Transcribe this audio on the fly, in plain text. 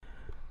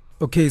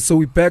Okay, so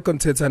we're back on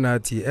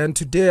Tetanati, and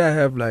today I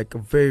have like a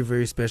very,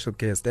 very special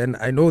guest. And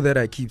I know that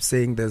I keep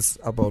saying this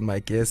about my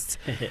guests,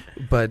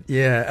 but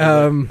yeah,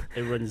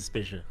 everyone is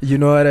special. You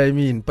know what I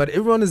mean? But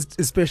everyone is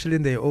special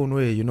in their own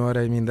way, you know what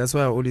I mean? That's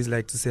why I always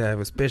like to say I have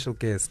a special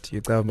guest,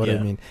 you know what I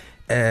mean?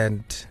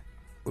 And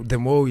the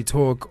more we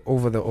talk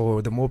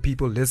or the more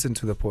people listen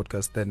to the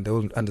podcast, then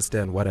they'll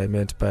understand what I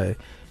meant by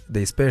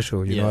they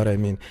special, you know what I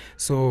mean?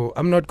 So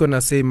I'm not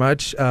gonna say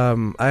much.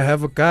 I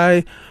have a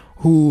guy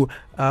who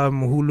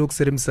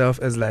looks at himself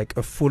as like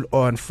a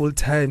full-on,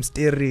 full-time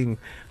steering,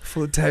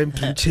 full-time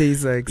dream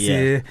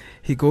chaser.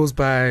 He goes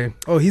by,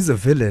 he's a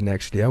villain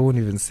actually. I won't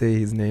even say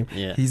his name.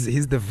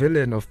 He's the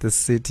villain of the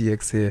city.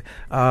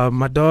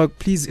 My dog,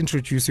 please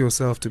introduce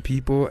yourself to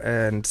people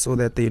and so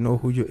that they know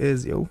who you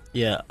is, yo.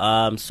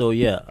 Thank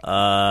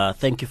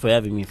you for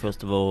having me.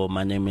 First of all,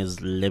 my name is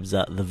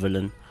Lebza the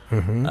Villain.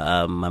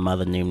 My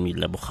mother named me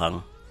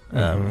Lebogang.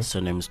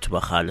 Surname is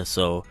Tubakhala.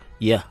 So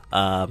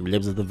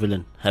Lebza the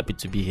Villain. Happy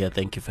to be here.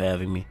 Thank you for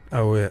having me.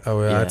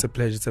 It's a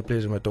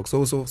pleasure, my dog.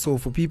 So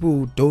for people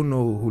who don't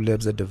know who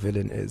Lebza the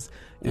Villain is,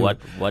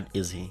 what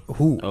is he?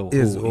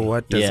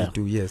 What does he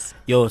do? Yes.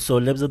 So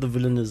Lebza the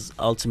Villain is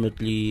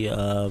ultimately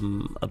a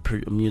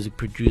music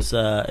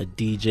producer, a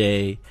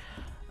DJ,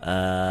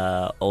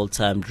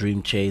 all-time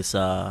dream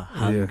chaser,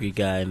 hungry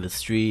guy in the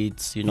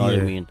streets, you know what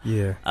I mean?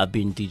 I've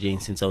been DJing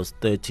since I was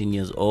 13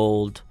 years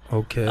old.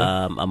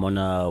 I'm on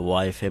a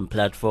YFM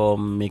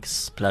platform,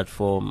 mix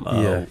platform,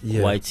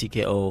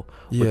 YTKO,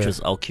 which was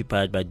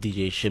occupied by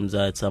DJ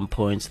Shimza at some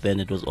point. Then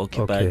it was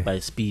occupied by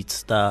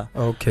Speedstar.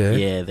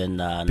 Then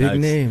big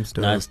names,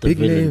 dog. Now it's the big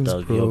Villain, names,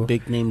 dog. bro. Yo,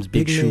 big names,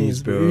 big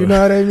shoes, bro. You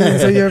know what I mean?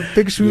 So you have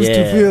big shoes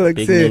to fill, like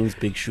big say. names,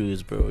 big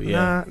shoes, bro.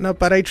 No,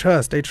 but I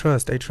trust.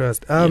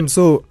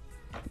 So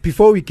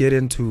before we get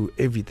into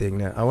everything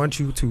now, I want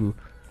you to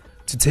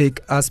take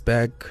us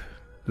back.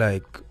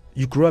 Like,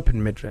 you grew up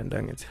in Midrand,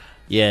 dang it?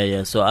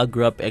 So I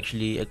grew up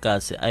actually at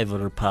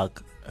Ivory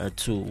Park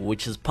too,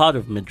 which is part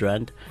of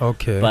Midrand.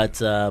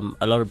 But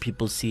a lot of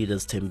people see it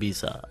as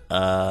Tembisa.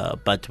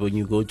 But when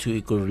you go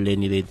to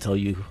Ekurhuleni, they tell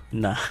you,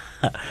 nah,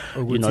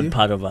 you're not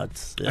part of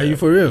us. Are you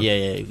for real?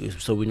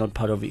 So we're not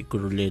part of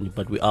Ekurhuleni,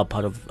 but we are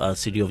part of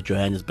city of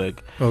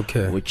Johannesburg.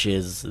 Which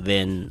is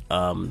then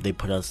they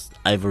put us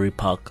Ivory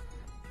Park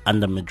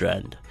under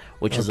Midrand,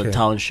 which is a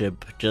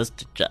township.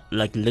 Just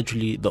like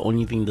literally the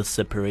only thing that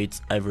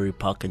separates Ivory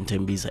Park and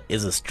Tembisa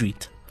is a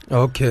street. You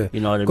know what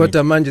I mean?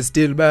 Manje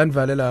still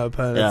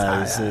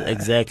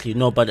exactly.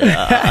 No, but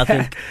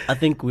I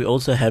think we're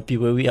also happy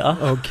where we are.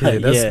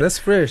 That's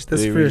fresh.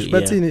 That's fresh.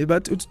 Really,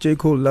 but J.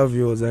 Cole love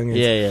yours.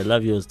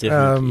 Love yours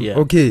definitely.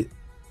 Okay,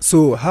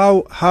 so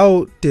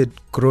how did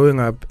growing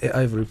up at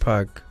Ivory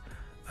Park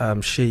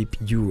shape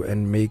you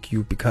and make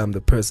you become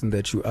the person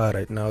that you are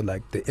right now?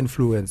 Like the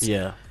influence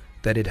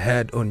that it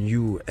had on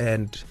you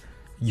and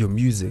your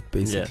music,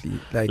 basically.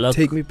 Like,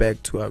 take me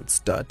back to how it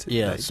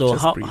started. So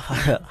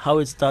how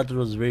it started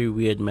was very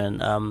weird, man.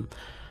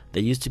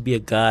 There used to be a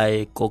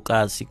guy,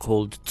 Kokasi,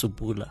 called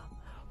Tsubula,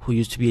 who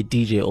used to be a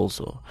DJ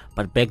also.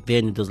 But back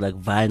then it was like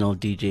vinyl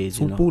DJs,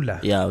 you know. Tsubula.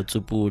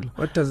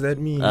 What does that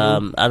mean?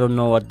 I don't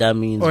know what that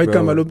means, or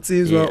bro. Or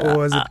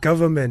is it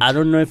government? I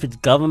don't know if it's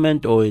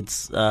government or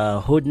it's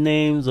hood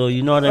names, or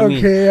you know what I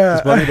mean.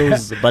 It's one of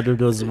those, but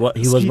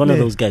he was one of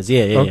those guys.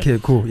 Okay,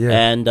 cool.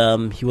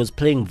 And he was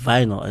playing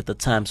vinyl at the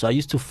time, so I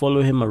used to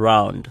follow him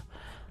around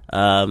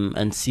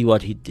and see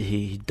what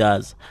he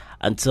does,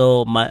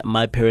 until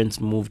my parents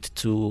moved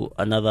to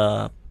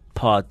another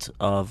part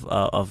of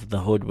the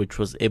hood, which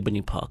was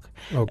Ebony Park.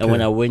 And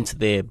when I went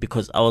there,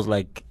 because I was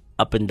like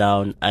up and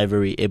down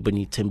Ivory,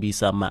 Ebony,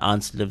 Tembisa. My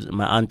aunt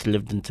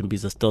lived in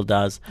Tembisa, still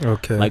does.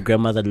 My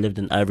grandmother lived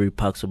in Ivory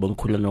Park, so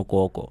Bonkula no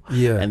Koko.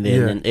 And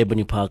then in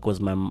Ebony Park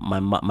was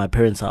my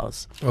parents'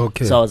 house. So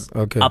I was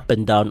up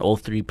and down all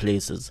three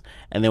places.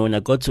 And then when I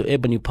got to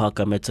Ebony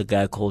Park, I met a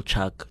guy called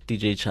Chuck,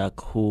 DJ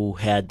Chuck, who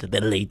had the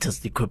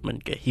latest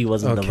equipment. He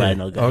wasn't the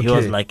vinyl guy. He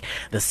was like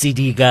the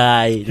CD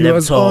guy,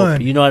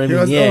 laptop. You know what I mean?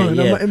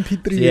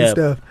 MP3 and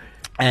stuff.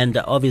 And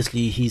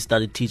obviously he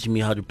started teaching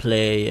me how to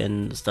play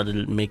and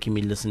started making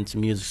me listen to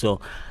music.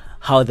 So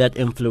how that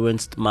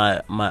influenced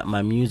my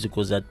music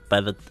was that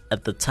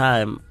at the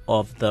time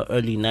of the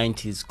early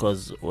 90s,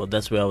 because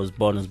that's where I was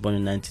born. I was born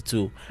in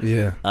 92.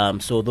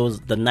 So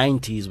the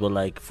 90s were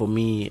like, for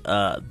me,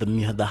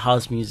 the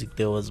house music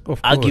there was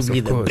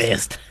arguably the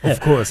best. Of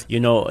course.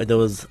 You know, there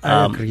was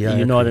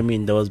you know what I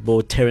mean. There was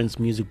both Terrence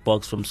Music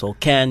Box from Soul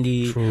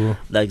Candy,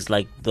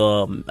 like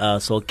the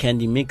Soul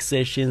Candy mix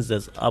sessions.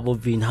 There's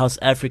Abovine House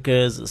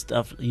Africa's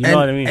stuff. You know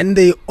what I mean. And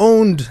they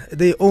owned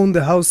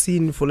the house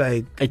scene for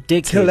like a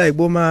decade. Till like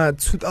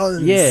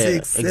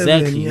 2006.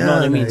 Exactly. You know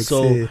what I mean.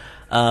 So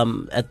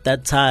at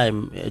that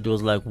time it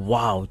was like,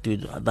 wow,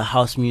 dude, the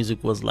house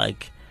music was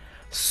like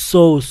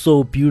so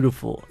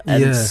beautiful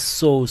and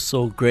so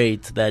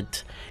great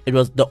that it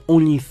was the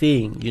only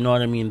thing, you know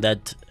what I mean,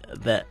 that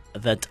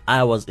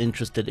I was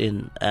interested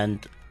in.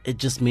 And it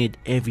just made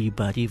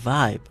everybody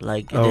vibe.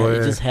 Like Oh,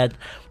 it just had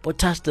but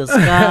touch the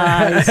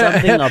sky,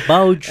 something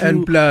about you,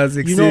 And plus,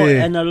 you know,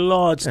 and a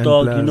lot, And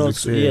dog. You plus, know,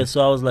 it's so, yeah.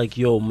 So I was like,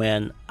 yo,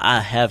 man,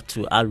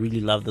 I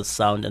really love the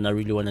sound, and I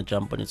really want to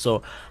jump on it.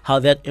 So how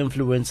that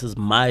influences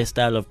my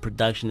style of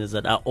production is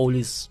that I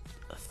always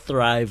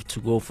thrive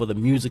to go for the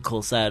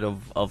musical side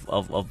of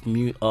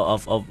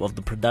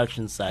the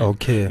production side.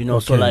 Okay. You know,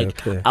 so okay,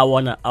 like okay. I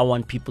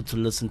want people to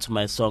listen to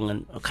my song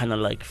and kind of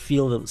like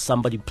feel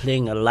somebody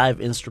playing a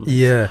live instrument.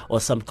 Yeah. Or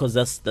some, because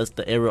that's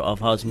the era of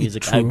house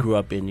music I True. grew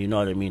up in. You know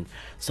what I mean?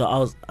 So I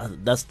was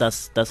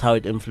that's how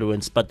it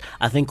influenced. But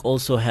I think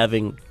also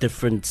having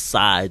different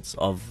sides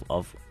of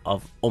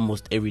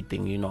almost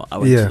everything. You know, I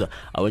went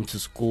to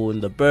school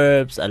in the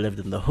burbs. I lived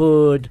in the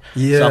hood.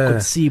 Yeah. So I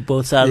could see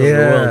both sides of the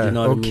world. You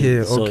know what I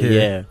mean? So okay.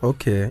 yeah.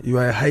 Okay. You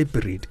are a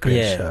hybrid. Great,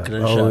 Yeah, sharp.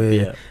 great, sharp,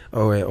 yeah.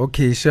 Oh, yeah.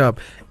 Okay, sharp.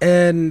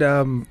 And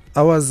I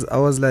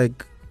was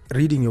like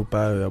reading your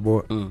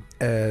bio,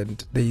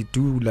 and they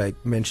do like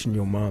mention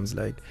your moms,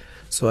 like.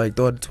 So I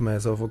thought to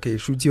myself, okay,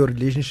 shoot, your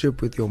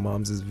relationship with your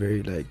moms is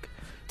very like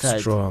Tight.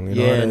 strong. You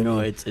know what I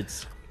mean?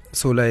 It's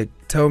So like,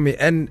 tell me,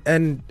 and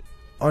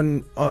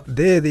on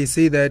there they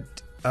say that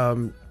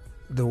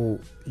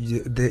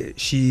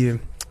she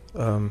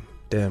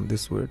damn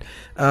this word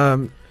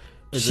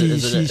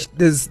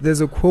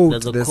there's a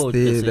quote that's quote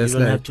there that says that's you don't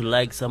like have to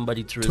like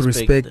somebody to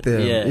respect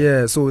them.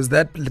 Yeah. So is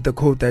that the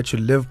quote that you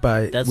live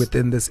by That's-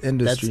 within this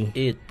industry? That's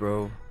it,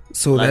 bro.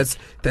 So like-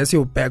 that's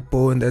your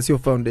backbone, that's your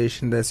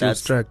foundation, that's your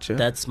structure.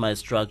 That's my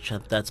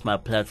structure. That's my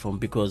platform,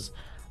 because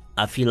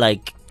I feel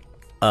like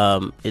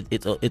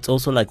it's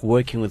also like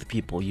working with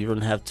people. You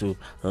don't have to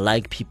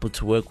like people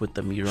to work with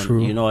them. You don't.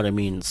 True. You know what I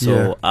mean?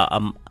 So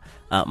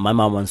my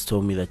mom once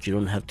told me that you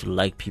don't have to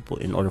like people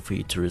in order for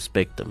you to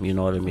respect them. You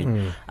know what I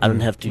mean? I don't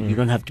have to. You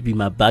don't have to be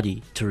my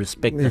buddy to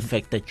respect the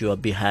fact that you are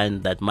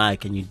behind that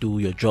mic and you do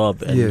your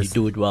job and you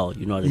do it well.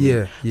 You know what I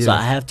mean? So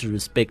I have to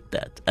respect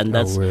that, and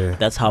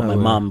that's how my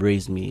mom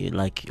raised me.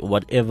 Like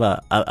whatever.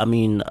 I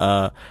mean,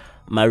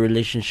 my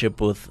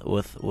relationship with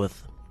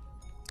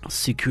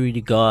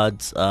security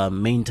guards,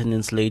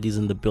 maintenance ladies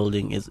in the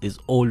building is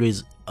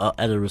always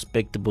at a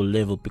respectable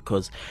level,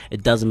 because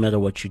it doesn't matter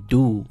what you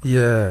do.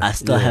 I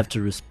still have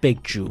to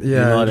respect you. You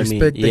know what I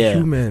mean? Respect the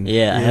human.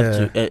 I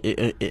have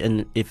to.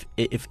 And if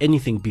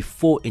anything,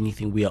 before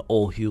anything, we are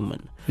all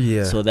human.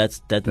 So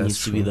that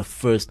needs to be the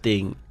first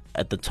thing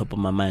at the top of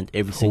my mind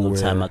every single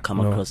time I come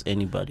across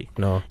anybody.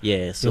 So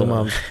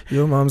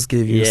your mom's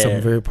gave you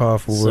some very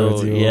powerful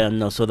words.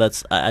 So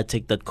that's I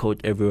take that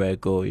quote everywhere I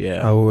go.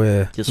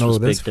 Just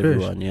respect that's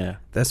everyone.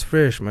 That's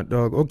fresh, my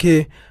dog.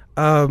 Okay,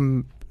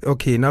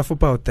 okay, enough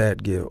about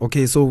that, Gil.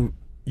 Okay, so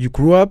you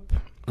grew up,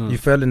 you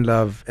fell in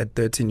love at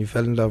 13. You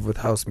fell in love with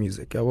house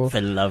music. Fell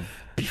in love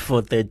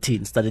before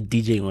 13. Started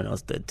DJing when I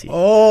was 13.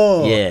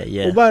 Oh,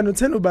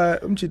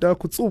 Utsupula.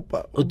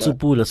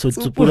 So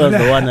Utsupula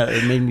was the one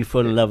that made me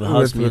fall in love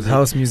with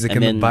house music.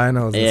 And then the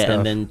vinyls and stuff.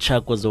 And then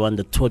Chuck was the one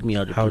that taught me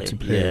how to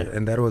play.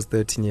 And that was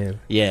 13 years.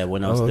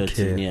 When I was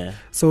 13.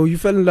 So you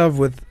fell in love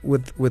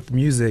with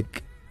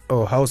music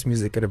or house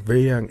music at a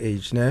very young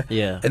age, né?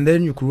 And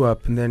then you grew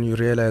up and then you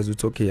realized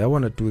it's okay, I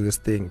want to do this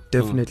thing.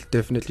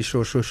 Definitely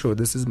sure.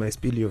 This is my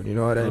spillion, you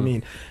know what I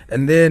mean?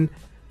 And then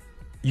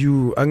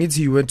you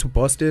went to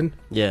Boston.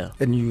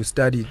 And you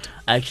studied.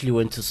 I actually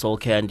went to Soul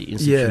Candy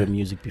Institute of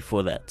Music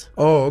before that.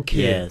 Oh,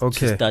 okay. To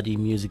study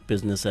music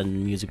business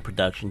and music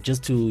production,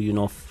 just to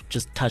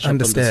just touch up on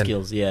the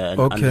skills, and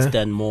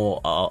understand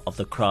more of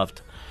the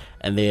craft.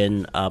 And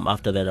then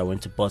after that, I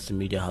went to Boston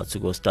Media House to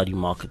go study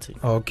marketing.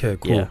 Okay,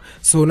 cool.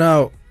 So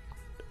now,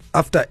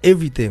 after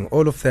everything,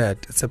 all of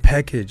that, it's a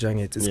package, and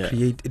it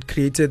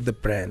created the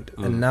brand,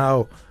 and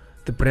now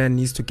the brand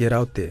needs to get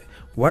out there.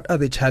 What are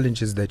the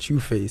challenges that you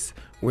face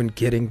when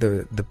getting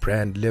the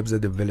brand Lebza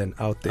the Villain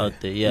out there?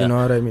 You know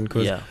what I mean?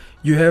 Because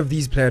you have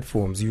these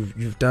platforms,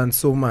 you've done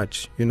so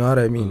much, you know what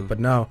I mean? But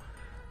now,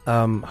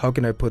 how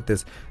can I put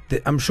this?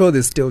 I'm sure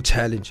there's still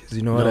challenges,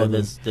 you know what I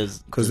mean?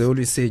 Because they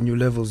always say new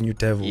levels, new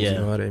devils, you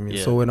know what I mean?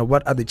 So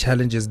what are the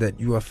challenges that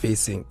you are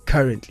facing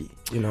currently,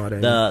 you know what I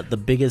mean? The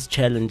biggest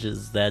challenge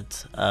is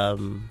that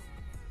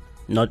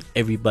not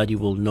everybody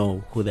will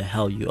know who the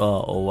hell you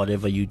are or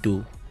whatever you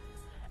do.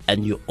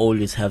 And you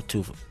always have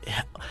to,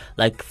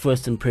 like,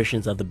 first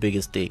impressions are the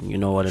biggest thing, you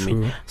know what I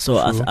mean? So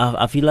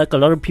I feel like a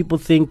lot of people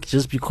think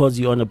just because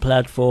you're on a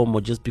platform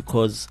or just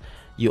because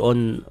you're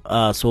on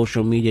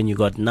social media and you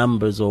got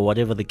numbers or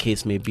whatever the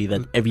case may be,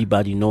 that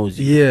everybody knows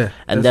you.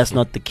 And that's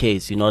not the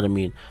case, you know what I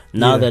mean?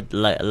 Now that,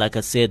 like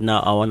I said,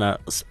 now I want to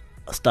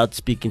start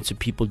speaking to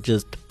people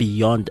just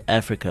beyond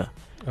Africa.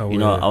 I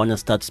want to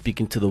start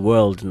speaking to the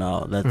world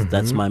now.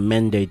 That's my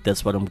mandate.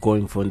 That's what I'm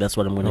going for, and that's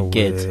what I'm going to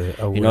get.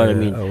 You know what I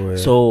mean?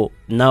 So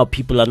now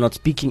people are not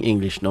speaking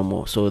English no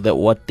more. So that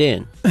what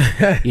then?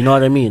 You know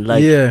what I mean?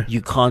 Like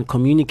you can't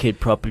communicate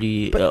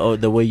properly or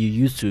the way you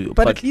used to.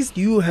 But at least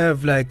you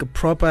have like a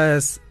proper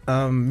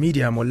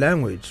medium or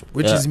language,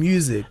 which is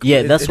music.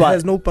 Yeah, that's why it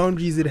has no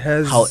boundaries. It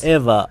has.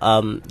 However,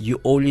 you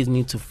always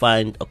need to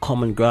find a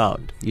common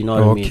ground. You know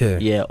what I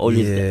mean? Yeah,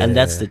 always, and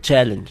that's the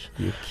challenge.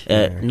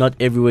 Not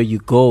everywhere you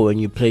go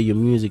and you play your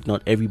music,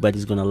 not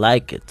everybody's gonna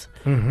like it,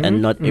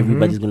 and not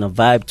everybody's gonna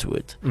vibe to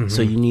it.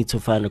 So you need to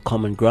find a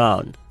common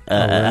ground.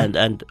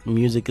 And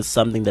music is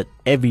something that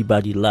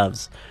everybody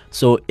loves.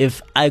 So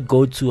if I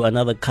go to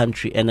another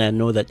country and I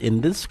know that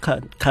in this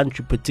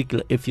country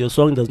particular, if your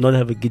song does not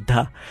have a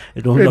guitar,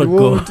 it will not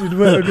go. It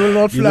will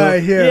not fly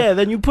here. Yeah,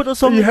 then you put a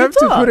song. You have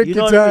guitar, to put a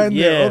guitar in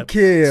there.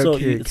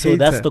 Okay, so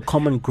that's the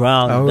common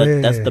ground.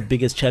 That's the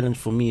biggest challenge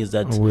for me, is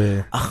that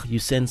you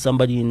send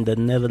somebody in the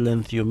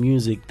Netherlands your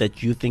music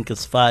that you think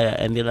is fire,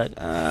 and they're like,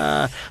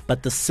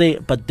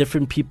 but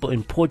different people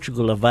in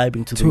Portugal are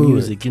vibing to the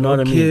music. You know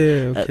what I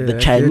mean? The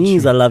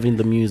Chinese are loving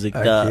the music.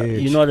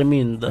 You know what I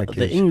mean?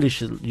 The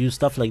English use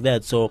stuff like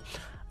that. So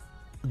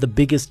the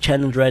biggest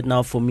challenge right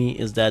now for me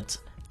is that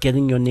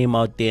getting your name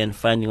out there and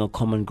finding a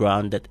common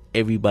ground that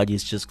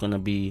everybody's just gonna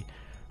be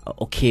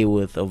okay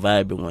with or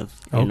vibing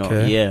with. You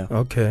know?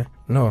 Okay.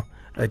 No,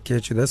 I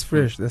get you. That's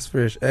fresh. That's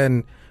fresh.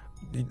 And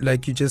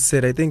like you just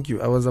said,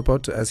 I was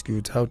about to ask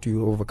you, how do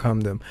you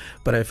overcome them?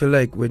 But I feel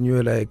like when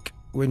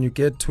you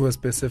get to a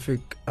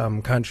specific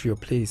country or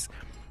place,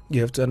 you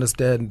have to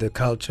understand the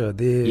culture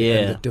there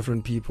and the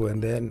different people,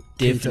 and then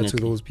cater to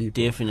those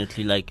people.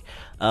 Definitely, like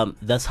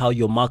that's how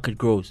your market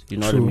grows. You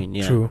know what I mean?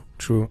 Yeah.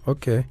 True.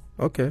 Okay,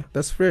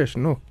 that's fresh.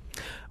 No,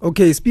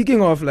 okay.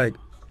 Speaking of like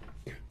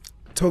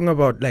talking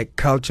about like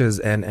cultures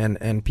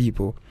and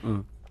people,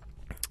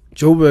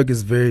 Joburg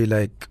is very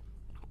like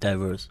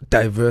diverse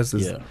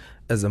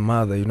as a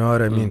mother. You know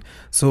what I mean?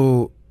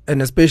 So.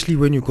 And especially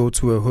when you go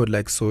to a hood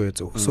like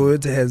Soweto,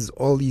 Soweto has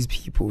all these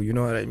people. You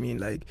know what I mean?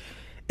 Like.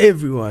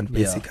 Everyone,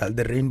 basically,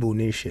 the Rainbow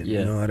Nation,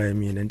 you know what I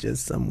mean, and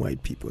just some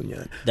white people,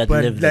 that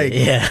live like,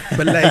 there.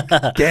 But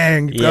like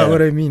gang, you know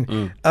what I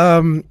mean.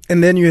 And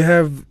then you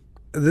have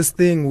this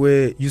thing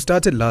where you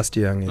started last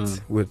year,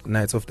 with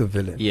Knights of the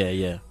Villain,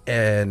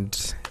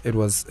 and it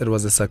was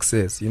a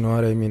success. You know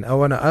what I mean. I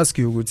want to ask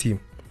you, Guti,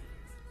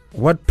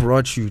 what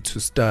brought you to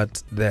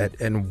start that,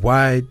 and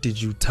why did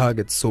you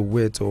target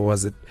Soweto? Or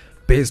was it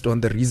based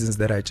on the reasons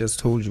that I just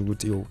told you,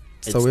 Guti?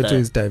 Soweto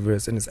is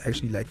diverse and it's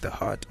actually like the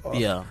heart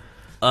of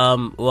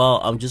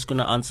well, I'm just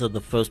gonna answer the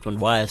first one,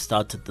 why I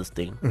started this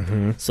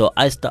thing. So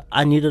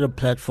I needed a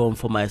platform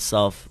for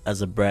myself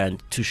as a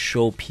brand to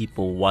show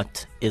people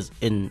what is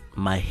in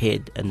my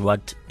head and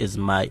what is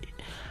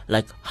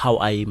how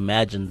I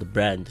imagine the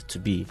brand to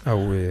be,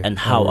 and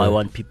how I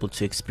want people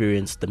to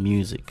experience the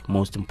music,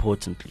 most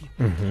importantly.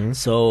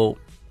 So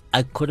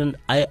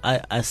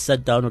I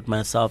sat down with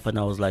myself and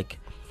I was like,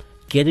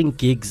 getting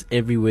gigs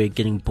everywhere,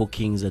 getting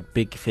bookings at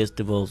big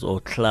festivals or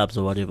clubs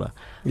or whatever,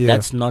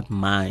 that's not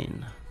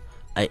mine.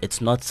 It's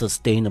not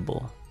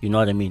sustainable. You know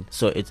what I mean?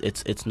 So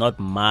it's not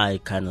my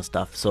kind of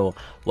stuff. So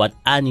what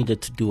I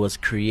needed to do was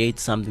create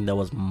something that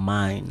was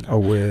mine,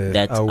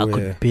 I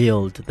could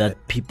build,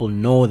 that people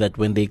know that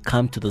when they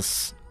come to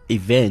this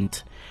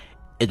event,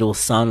 it will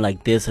sound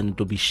like this and it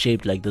will be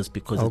shaped like this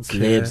because it's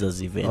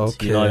Lebza's event.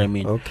 You know what I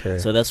mean?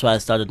 So that's why I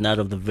started Night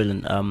of the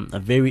Villain.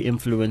 Very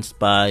influenced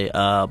by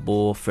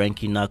Bo,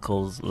 Frankie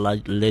Knuckles,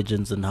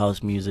 legends in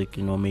house music.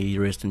 You know, may he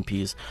rest in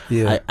peace.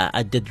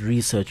 I did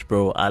research,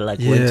 bro. I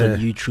went on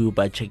YouTube.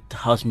 I checked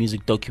house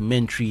music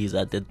documentaries.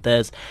 I did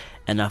this.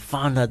 And I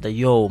found out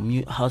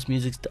that house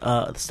music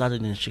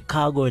started in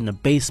Chicago in a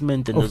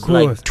basement, and there's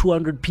like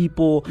 200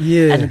 people,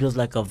 and it was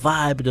like a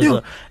vibe. It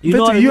was you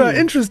know what I mean? Are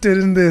interested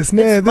in this.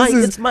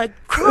 It's my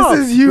craft.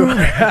 This is you.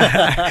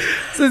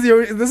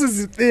 This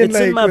is it's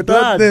in my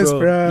blood,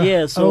 bro.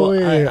 Yeah, so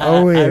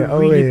I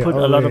really put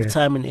a lot of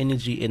time and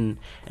energy in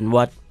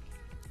what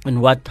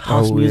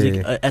house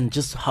music and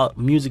just how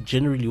music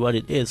generally what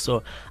it is.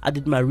 So I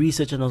did my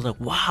research and I was like,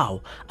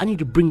 wow, I need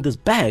to bring this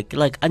back.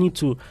 Like I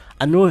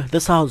know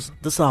this how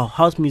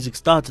house music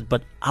started,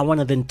 but I want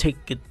to then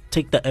take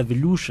the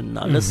evolution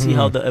now. Let's see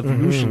how the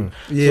evolution.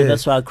 So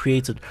that's why I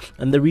created.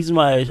 And the reason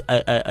why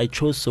I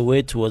chose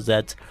Soweto was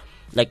that,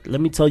 like,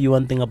 let me tell you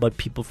one thing about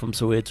people from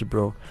Soweto,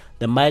 bro.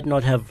 They might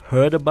not have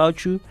heard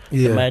about you.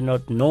 They might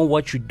not know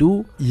what you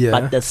do.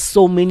 But there's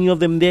so many of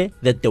them there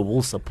that they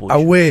will support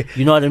you.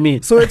 You know what I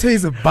mean? Soweto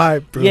is a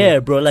vibe, bro. Yeah,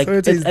 bro. Like,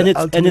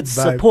 it's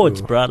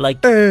support, bro.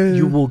 Like,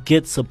 you will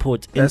get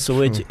support in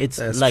Soweto. True. It's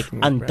like true,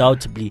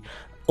 undoubtedly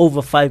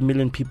over 5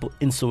 million people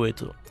in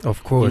Soweto.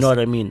 Of course. You know what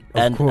I mean?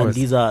 And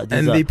these are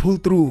they pull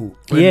through.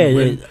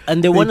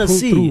 And they want to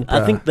see.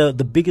 I think the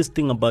biggest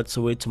thing about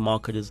Soweto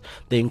market is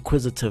the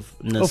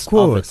inquisitiveness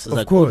of it. It's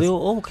like,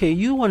 okay,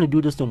 you want to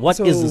do this thing. What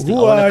is this thing?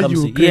 Who are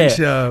you?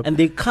 And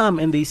they come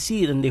and they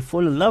see it and they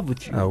fall in love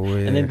with you.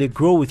 And then they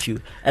grow with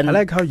you. And I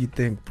like how you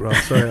think, bro.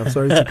 I'm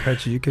sorry to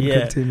cut you. You can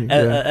continue.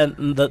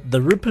 And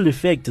the ripple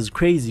effect is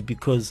crazy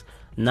because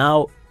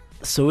now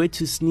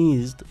Soweto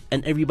sneezed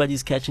and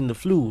everybody's catching the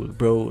flu,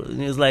 bro.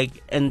 And it's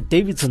like, and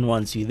Davidson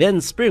wants you,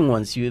 then Spring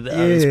wants you,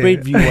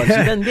 Spruitview wants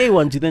you, then they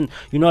want you, then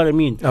you know what I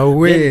mean.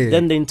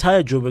 Then the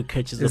entire Joburg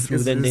catches the flu,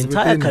 then the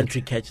entire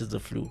country catches the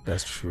flu.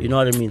 That's true. You know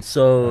what I mean.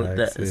 So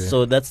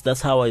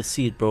that's how I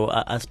see it, bro.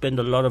 I spend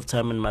a lot of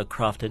time in my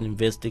craft and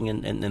investing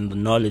in the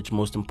knowledge.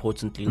 Most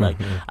importantly, like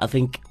I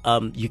think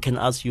you can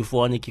ask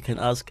Euphonic, you can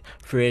ask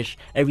Fresh.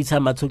 Every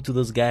time I talk to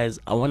those guys,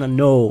 I want to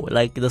know.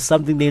 Like there's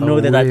something they know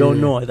that I don't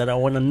know, that I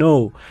want to know.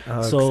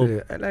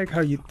 So I like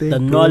how you think. The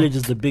knowledge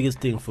is the biggest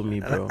thing for me,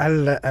 bro.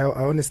 I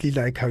honestly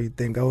like how you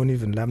think. I'm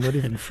not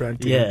even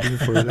fronting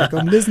for it. Like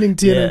I'm listening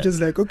to you and I'm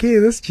just like, okay,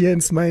 this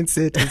Gian's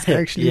mindset is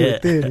actually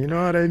within. You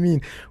know what I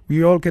mean?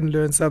 We all can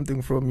learn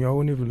something from you. I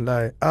won't even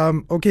lie.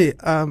 Okay.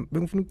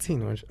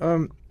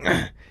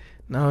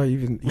 Now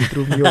you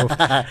threw me off.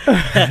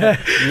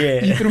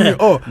 You threw me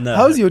off. No.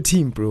 How's your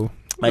team, bro?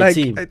 My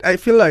team. I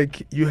feel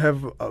like you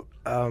have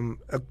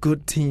a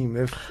good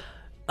team.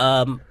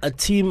 A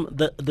team.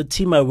 The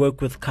team I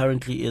work with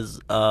currently is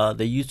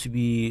there used to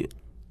be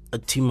a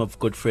team of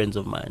good friends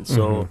of mine.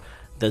 So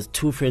there's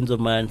two friends of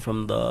mine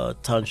from the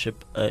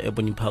township,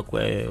 Ebony Park,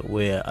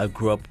 where I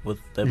grew up with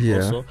them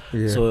also.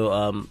 Yeah.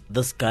 So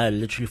this guy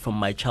literally from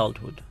my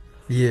childhood.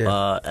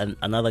 Yeah. And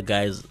another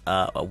guys,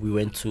 we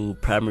went to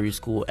primary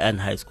school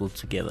and high school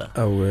together.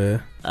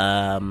 The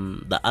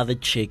other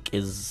chick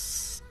is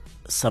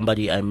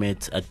somebody I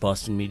met at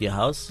Boston Media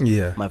House.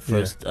 My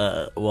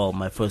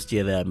first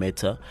year there I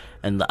met her,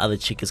 and the other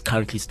chick is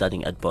currently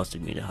studying at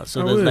Boston Media House.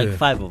 So there's like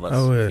 5 of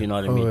us. You know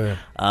what I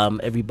mean?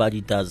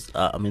 Everybody does.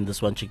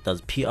 This one chick does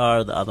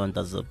PR, the other one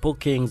does the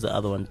bookings, the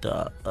other one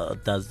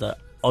does the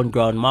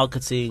on-ground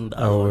marketing. The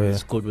other one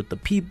is good with the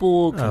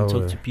people, can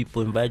talk to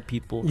people, invite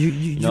people.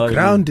 You're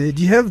grounded. I mean?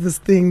 You have this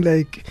thing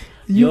like.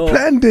 You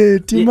planned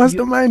it. You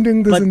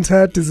masterminding this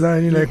entire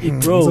design. You're like,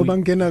 bro. But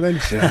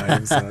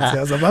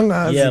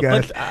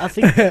I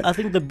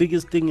think the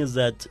biggest thing is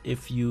that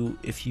if you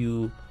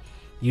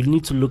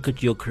need to look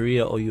at your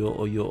career or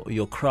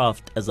your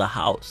craft as a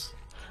house.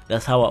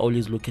 That's how I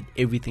always look at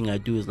everything I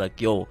do. Is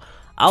like,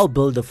 I'll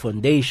build a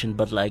foundation,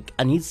 but like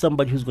I need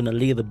somebody who's gonna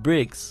lay the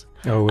bricks.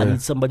 I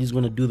need somebody who's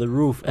going to do the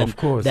roof. And of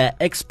course. They're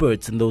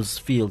experts in those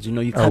fields. You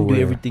know, you can't do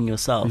everything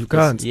yourself. You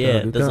can't.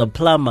 There's a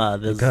plumber,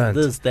 there's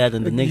this, that,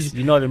 and the next,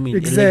 you know what I mean?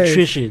 Exactly.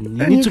 Electrician.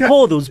 You need to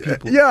call those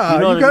people. You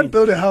can't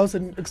build a house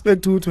and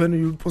expect to when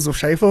you put a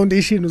shy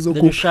foundation. Then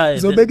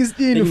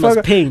you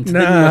must paint.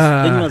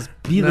 Then you must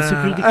be the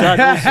security guard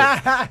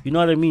also. You know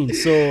what I mean?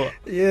 So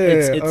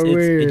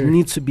it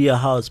needs to be a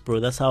house,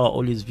 bro. That's how I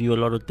always view a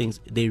lot of things.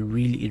 It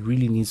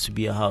really needs to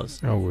be a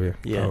house. I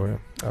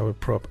will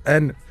prop.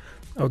 And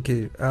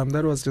okay,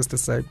 that was just a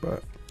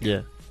sidebar.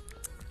 Yeah.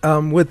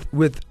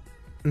 With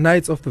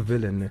Knights of the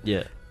Villain.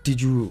 Yeah.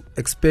 Did you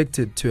expect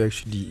it to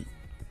actually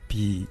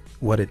be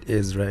what it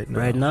is right now?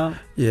 Right now?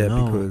 Yeah,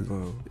 no, because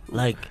bro.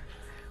 Like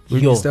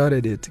when you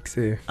started it,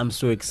 I'm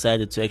so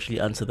excited to actually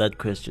answer that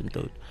question,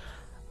 dude.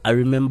 I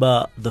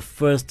remember the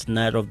first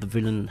Night of the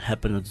Villain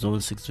happened at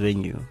Zone 6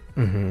 venue,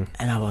 and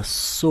I was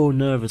so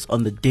nervous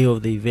on the day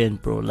of the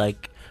event, bro.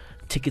 Like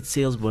ticket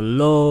sales were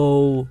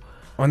low.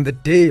 On the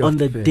day of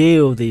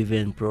the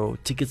event, bro.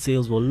 Ticket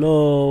sales were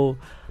low.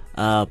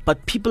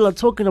 But people are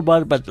talking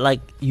about it, but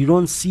like you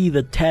don't see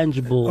the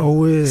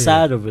tangible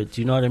side of it,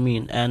 you know what I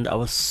mean? And I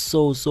was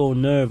so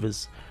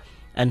nervous.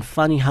 And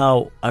funny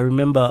how I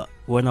remember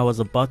when I was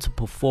about to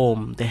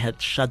perform, they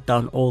had shut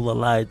down all the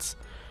lights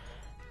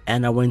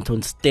and I went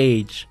on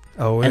stage.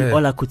 And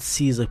all I could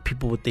see is like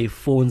people with their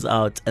phones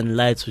out and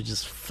lights were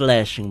just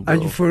flashing, bro.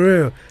 Are you for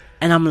real?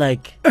 And I'm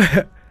like,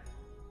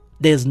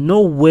 there's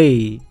no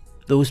way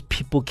those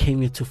people came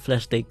here to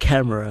flash their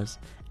cameras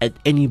at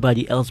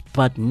anybody else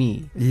but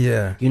me.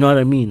 Yeah. You know what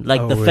I mean?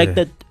 Like the fact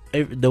that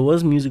there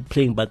was music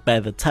playing, but by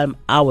the time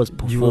I was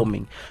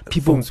performing,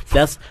 people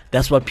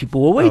that's what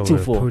people were waiting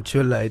for. Put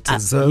your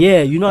lights up.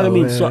 Yeah, you know what I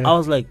mean? So I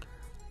was like,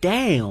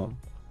 damn.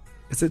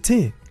 It's a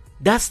thing.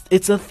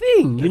 It's a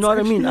thing. You know what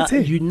I mean?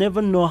 You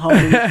never know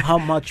how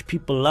much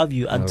people love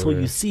you until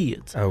you see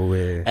it.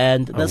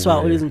 And that's why I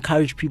always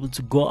encourage people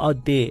to go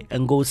out there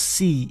and go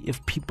see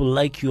if people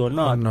like you or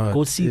not.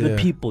 Go see the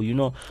people, you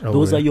know.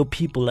 Those are your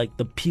people. Like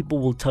the people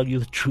will tell you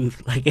the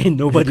truth. Like ain't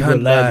nobody will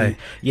lie.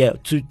 You. Yeah,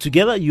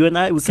 together you and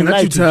I we can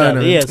lie to each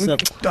other. Yes,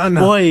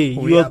 boy,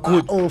 you are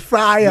good. Oh,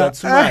 fire!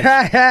 That's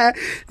right.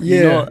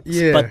 You know,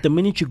 but the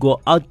minute you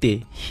go out there,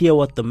 hear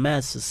what the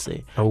masses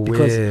say,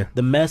 because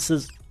the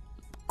masses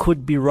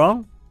could be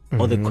wrong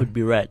or they could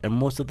be right, and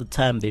most of the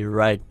time they're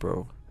right,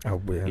 bro.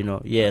 You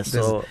know,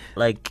 so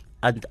like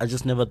I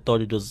just never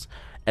thought it was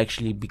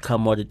actually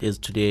become what it is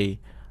today.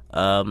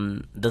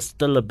 There's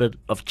still a bit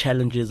of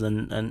challenges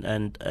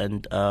and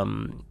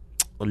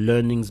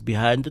learnings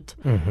behind it,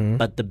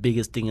 but the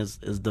biggest thing is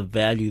the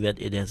value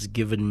that it has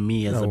given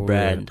me as a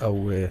brand.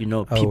 You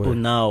know, people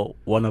now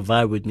want to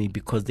vibe with me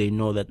because they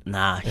know that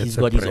he's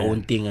got his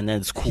own thing and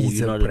that's cool.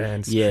 He's you know, a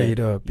brand straight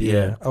up.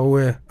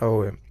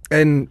 Aware.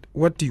 And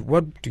what do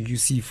you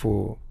see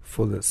for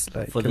this,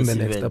 like for in the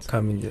next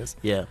upcoming years?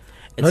 Yeah,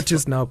 Not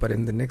just now, but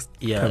in the next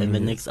in the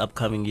next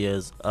upcoming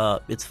years.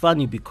 It's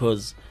funny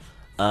because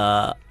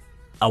I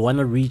want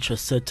to reach a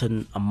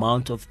certain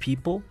amount of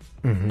people.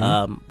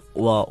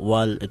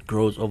 While it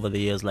grows over the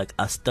years, like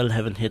I still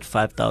haven't hit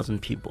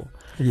 5,000 people.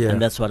 Yeah.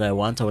 And that's what I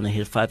want. I want to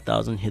hit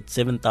 5,000, hit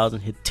 7,000,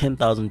 hit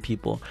 10,000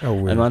 people.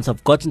 Oh, and once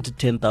I've gotten to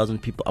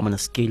 10,000 people, I'm going to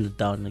scale it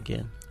down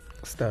again.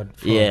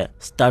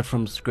 Start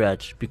from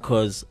scratch,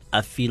 because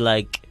I feel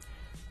like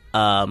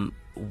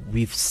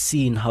we've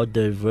seen how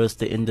diverse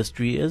the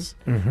industry is.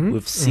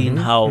 We've seen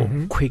how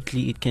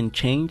quickly it can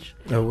change.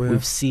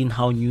 We've seen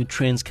how new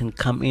trends can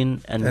come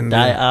in and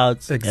die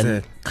out,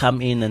 and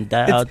come in and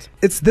die out.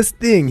 It's this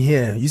thing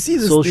here. You see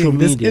this social thing,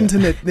 media, this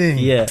internet thing.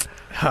 Yeah.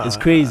 It's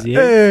crazy,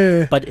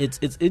 but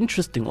it's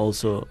interesting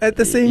also. At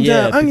the same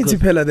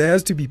time, there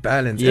has to be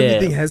balance.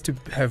 Everything has to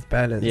have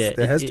balance.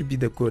 There has to be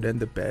the good and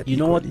the bad. You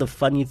know what the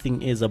funny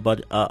thing is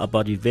about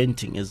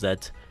eventing is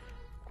that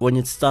when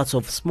it starts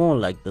off small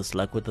like this,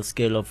 like with a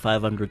scale of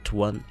 500 to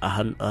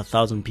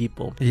 1,000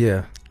 people,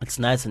 it's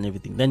nice and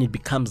everything. Then it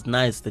becomes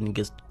nice. Then it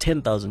gets to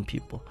 10,000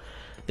 people.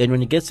 Then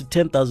when it gets to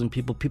 10,000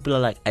 people, people are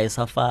like, I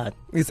suffered.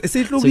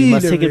 So you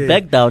must take it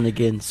back down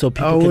again so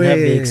people can have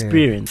the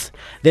experience.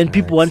 Then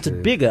people want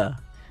it bigger.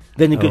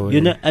 Then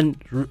you know,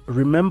 and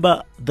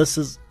remember,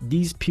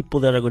 these people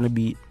that are going to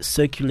be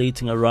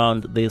circulating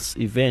around this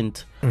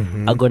event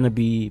are going to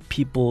be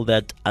people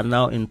that are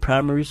now in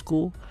primary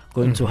school,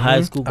 going to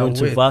high school, going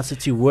to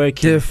varsity,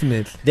 working.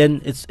 Definitely.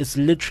 Then it's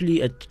literally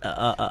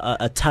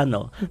a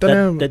tunnel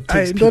that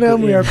takes people in.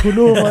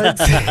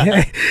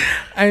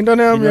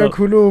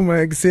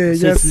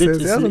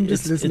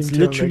 It's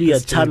literally a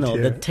tunnel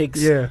that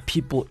takes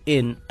people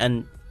in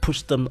and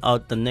push them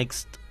out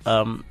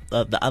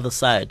the other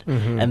side.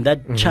 And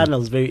that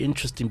channel is very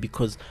interesting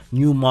because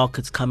new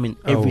markets come in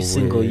every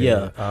single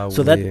year.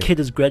 So that kid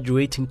is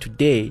graduating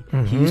today.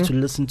 He used to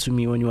listen to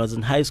me when he was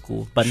in high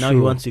school, but now he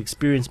wants to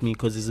experience me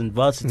because he's in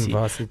varsity.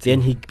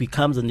 Then he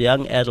becomes a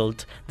young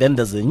adult. Then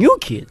there's a new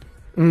kid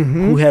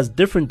who has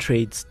different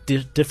traits,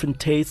 different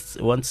tastes,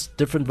 wants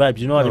different vibes.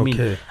 You know what I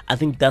mean? I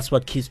think that's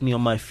what keeps me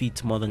on my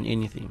feet more than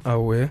anything.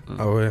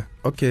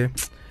 Okay.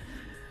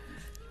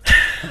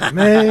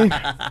 Man,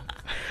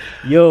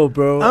 yo,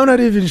 bro, I'm not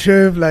even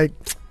sure if, like,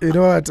 you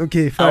know what?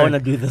 Okay, fine. I want to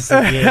do this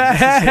again.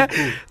 This is so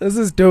cool. This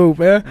is dope,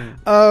 man.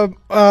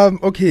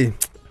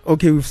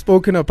 Okay, we've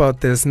spoken about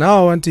this.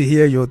 Now I want to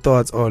hear your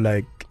thoughts, or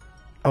like,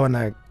 I want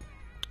to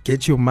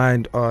get your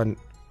mind on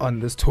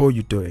this tour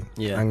you're doing.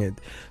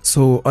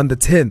 So on the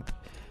 10th,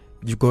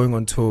 you're going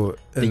on tour.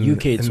 The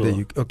UK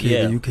tour.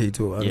 The UK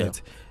tour.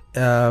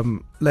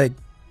 Like,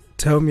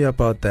 tell me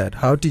about that.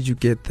 How did you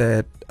get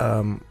that?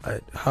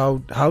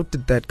 How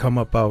did that come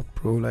about,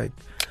 bro? Like,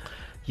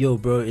 yo,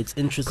 bro, it's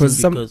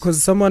interesting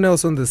because someone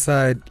else on the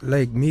side,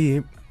 like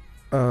me,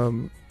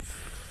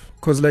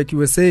 because like you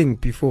were saying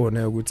before,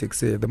 now would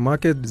say the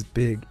market is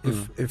big.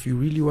 If you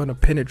really want to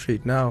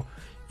penetrate now,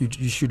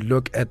 you should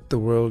look at the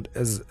world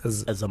as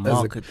a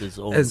market,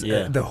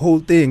 the whole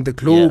thing, the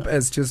globe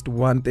as just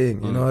one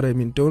thing. You know what I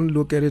mean? Don't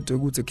look at it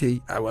as, okay,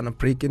 I want to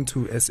break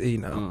into SA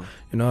now.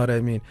 You know what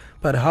I mean?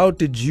 But how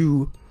did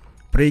you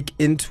break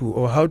into,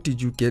 or how did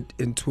you get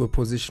into a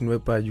position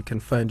whereby you can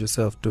find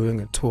yourself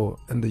doing a tour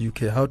in the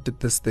UK? How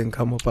did this thing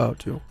come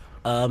about, yo?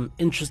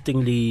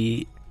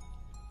 Interestingly,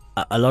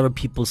 a lot of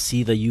people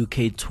see the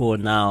UK tour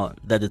now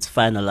that it's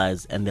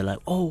finalized and they're like,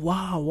 oh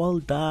wow, well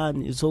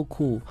done, it's so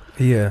cool.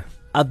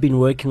 I've been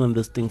working on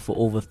this thing for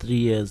over 3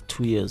 years,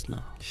 2 years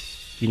now.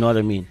 You know what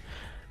I mean?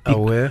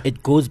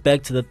 It goes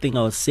back to the thing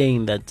I was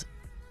saying, that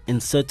in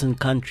certain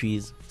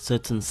countries,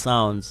 certain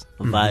sounds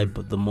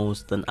vibe the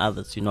most than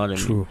others. You know what I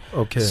mean?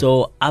 Okay.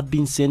 So I've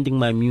been sending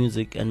my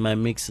music and my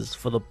mixes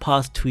for the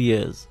past 2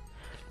 years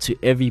to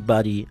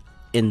everybody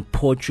in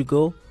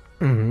Portugal,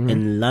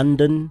 in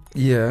London,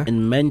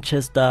 in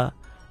Manchester,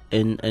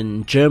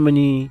 in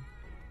Germany,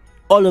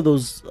 all of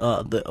those,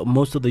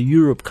 most of the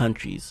Europe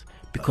countries.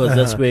 Because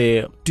that's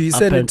where... Do you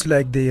send it to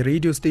like the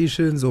radio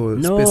stations or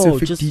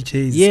specific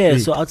DJs? Yeah,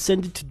 so I'd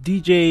send it to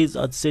DJs,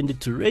 I'd send it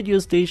to radio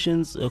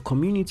stations,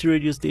 community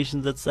radio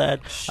stations, that's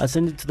sad. I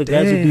send it to the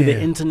guys who do the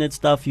internet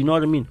stuff, you know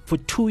what I mean? For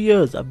 2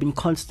 years, I've been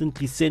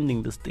constantly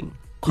sending this thing.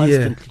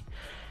 Constantly.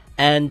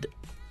 And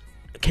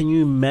can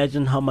you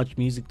imagine how much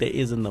music there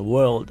is in the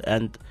world,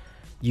 and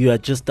you are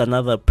just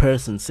another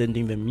person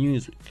sending the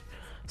music?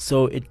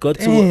 So it got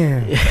to...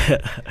 continue.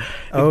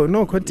 You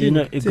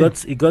know,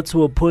 it got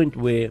to a point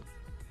where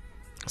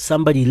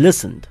somebody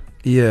listened,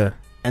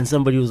 and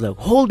somebody was like,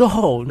 hold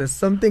on, there's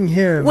something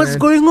here, what's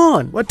going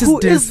on? Who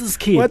is this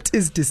kid? What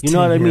is this? You know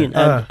what I mean?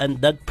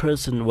 And that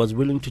person was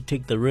willing to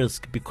take the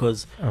risk,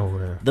 because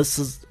this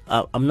is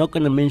I'm not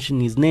going to mention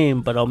his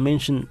name, but I'll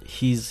mention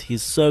his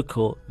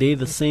circle. They're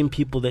the same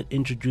people that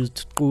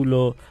introduced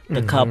Kulo,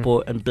 the Capo,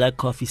 and Black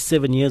Coffee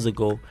 7 years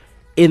ago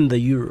in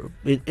Europe.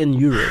 You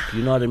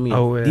know what I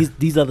mean?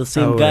 These are the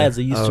same guys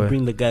that used to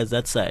bring the guys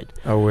that side.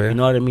 You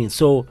know what I mean?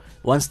 So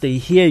once they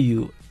hear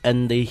you,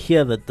 and they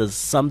hear that there's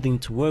something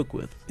to work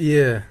with,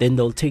 Yeah. then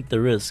they'll take the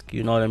risk.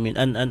 You know what I mean?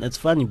 And it's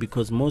funny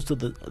because most of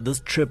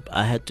this trip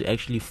I had to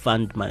actually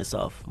fund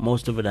myself.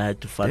 Most of it I had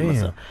to fund Damn.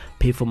 myself,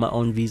 pay for my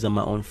own visa,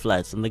 my own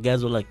flights. And the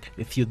guys were like,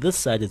 "If you're this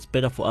side, it's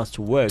better for us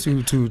to work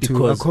To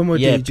because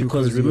accommodate you.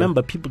 because you are-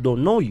 remember, people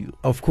don't know you.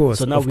 Of course.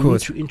 So now of we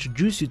course. need to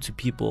introduce you to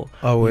people.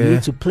 Oh, You yeah.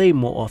 need to play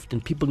more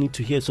often. People need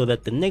to hear so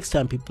that the next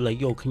time people are like,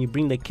 yo, can you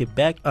bring that kid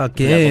back? You're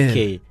Again. like,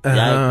 okay, Uh-huh.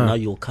 yeah, now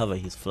you'll cover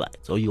his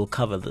flights or you'll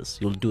cover this,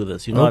 you'll do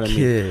this. You know what I mean?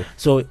 Okay.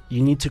 So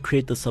you need to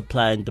create the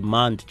supply and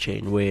demand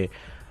chain where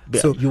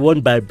So- you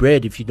won't buy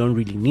bread if you don't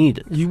really need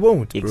it. You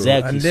won't, bro.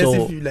 Exactly, Unless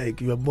so- if you like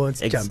you are born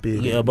to jump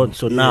in. Yeah, but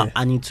so now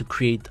I need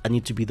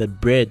to be the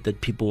bread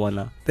that people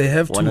wanna they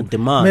have to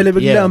demand. Mele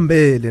Yeah,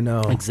 bekulambele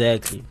now.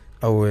 exactly.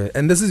 Oh, yeah.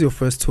 And this is your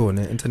first tour,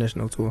 ne?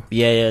 International tour.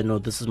 Yeah. No,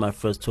 this is my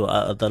first tour.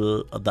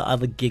 The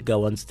other gig I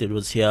once did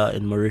was here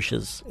in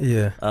Mauritius.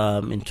 Yeah.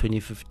 In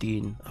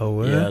 2015.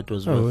 Oh, Yeah, it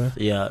was Oh, with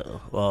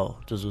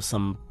it was with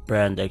some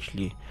brand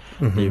actually.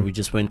 Mhm. We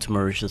just went to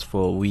Mauritius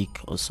for a week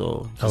or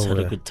so. Just Oh, had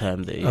a yeah. good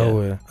time there. Yeah.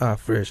 Oh, yeah.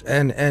 Fresh.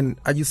 And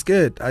are you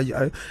scared?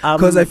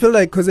 Because I feel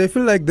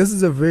like this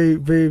is a very,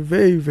 very,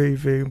 very, very,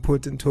 very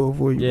important tour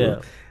for you. Yeah.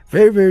 Bro.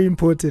 Very, very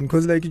important.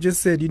 Because like you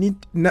just said, you need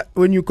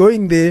when you're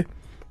going there,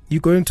 you're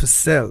going to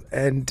sell,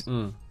 and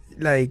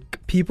like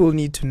people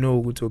need to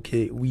know it's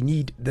okay. We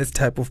need this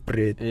type of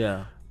bread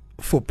Yeah.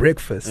 for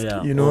breakfast.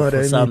 Yeah. You know or what for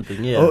I mean?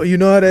 something, yeah. Oh, you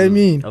know what I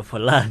mean? Or for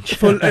lunch.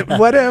 For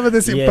whatever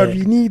this, Yeah. but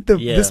we need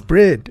this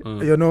bread.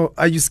 Mm. You know,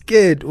 are you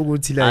scared?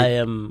 Uguti, like,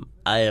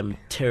 I am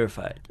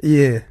terrified.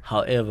 yeah.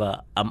 However,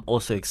 I'm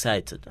also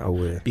excited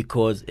Aware.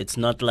 because it's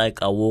not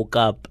like I woke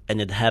up and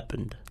it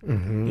happened.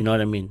 Mm-hmm. You know what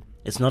I mean?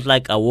 It's not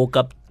like I woke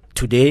up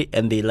today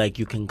and they like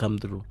you can come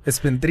through. It's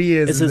been 3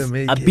 years It's in the just-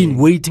 making. I've been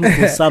waiting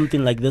for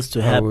something like this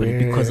to happen yeah.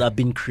 because I've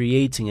been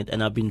creating it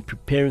and I've been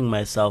preparing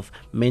myself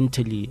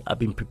mentally. I've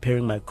been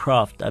preparing my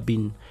craft. I've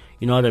been,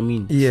 you know what I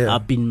mean? Yeah.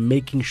 I've been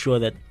making sure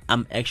that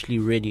I'm actually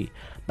ready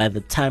by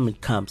the time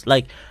it comes.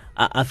 Like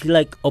I feel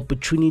like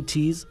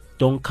opportunities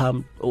don't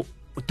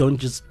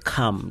just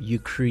come. You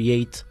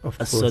create Of a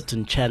course.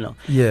 certain channel.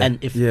 Yeah. And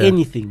if yeah.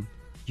 anything,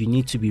 you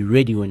need to be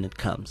ready when it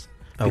comes.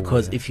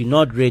 Because Aware. if you're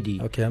not ready,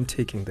 Okay, I'm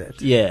taking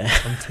that. yeah.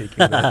 I'm taking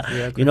that.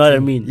 Yeah, You know what I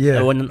continue. mean?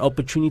 Yeah. When an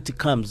opportunity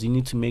comes, you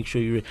need to make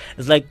sure you're.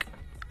 It's like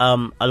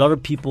a lot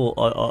of people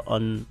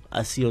on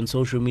I see on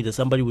social media.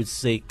 Somebody would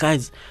say,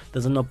 "Guys,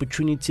 there's an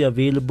opportunity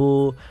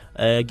available.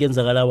 Against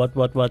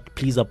what?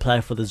 Please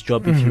apply for this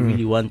job if you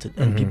really want it."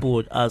 And people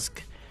would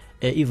ask,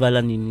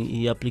 "Ivalan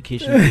in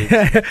application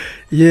page,"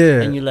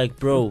 Yeah. and you're like,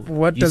 "Bro,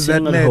 What you're does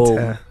that sitting at home.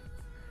 matter?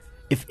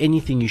 If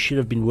anything, you should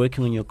have been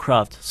working on your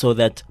craft so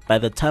that by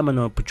the time an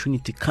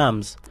opportunity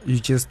comes, You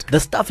just the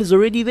stuff is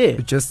already there.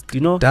 you You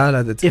know, dial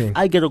at the if thing.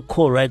 I get a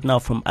call right now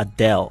from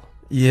Adele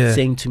Yeah.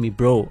 saying to me,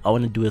 "Bro, I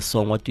want to do a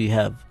song. What do you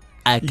have?"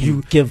 I can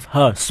You- give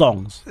her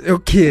songs.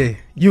 Okay.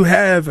 You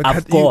have.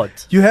 I've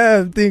got. You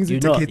have things. You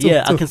with know, the kids.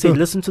 yeah, So- I can say, so-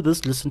 listen to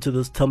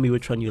this. Tell me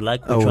which one you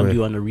like. Which Oh, one yeah. do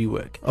you want to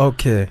rework?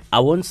 Okay. I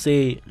won't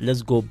say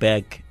let's go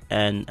back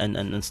and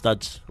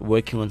start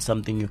working on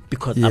something new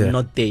because Yeah. I'm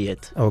not there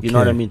yet. You know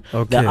what I Okay. mean?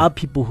 Okay. There are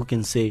people who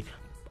can say,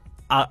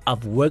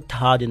 I've worked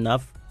hard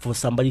enough for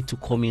somebody to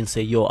call me and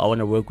say, "Yo, I want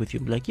to work with you."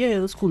 I'm like, yeah,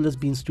 that's cool. Let's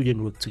be in studio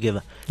and work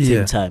together. Yeah.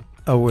 Same time.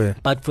 Aware.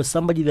 But for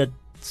somebody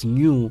that's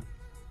new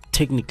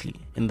technically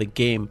in the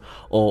game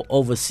or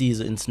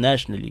overseas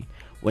internationally,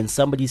 when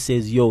somebody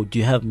says, "Yo, do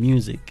you have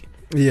music?"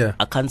 Yeah.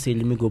 I can't say,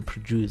 "Let me go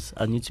produce."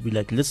 I need to be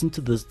like, "Listen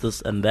to this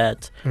and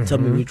that. Tell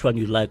me Mhm. which one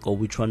you like or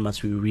which one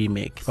must we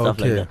remake." Stuff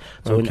like Okay. that.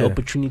 So when Okay.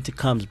 opportunity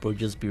comes, bro,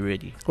 just be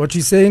ready. What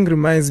you're saying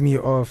reminds me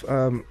of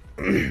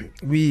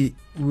we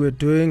were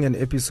doing an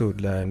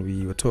episode and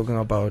we were talking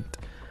about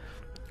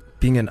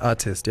being an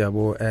artist, yeah,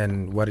 bro,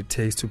 and what it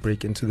takes to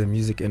break into the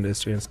music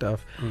industry and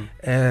stuff.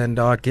 And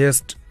our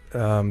guest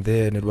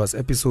there, and it was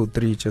episode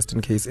 3, just in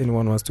case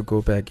anyone wants to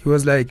go back. He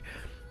was like,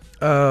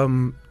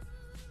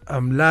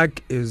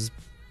 luck is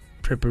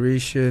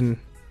preparation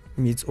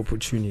meets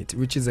opportunity,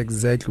 which is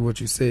exactly what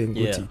you're saying,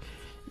 Yeah. Guti.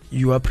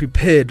 You are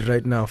prepared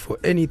right now for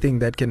anything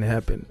that can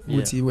happen. Yeah.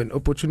 Guti, when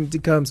opportunity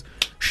comes,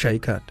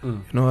 shake it. Mm.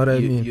 You know what I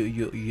mean?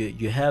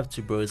 You have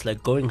to, bro. It's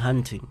like going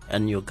hunting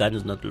and your gun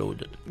is not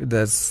loaded.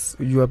 That's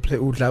you are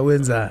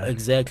utlawenza.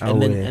 Exactly.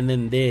 And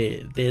then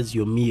there's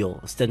your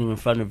meal standing in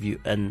front of you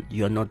and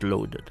you're not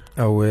loaded.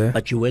 Aware.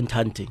 But you went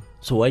hunting.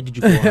 So why did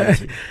you go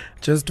hunting?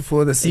 Just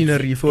for the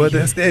scenery, for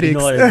the aesthetics. You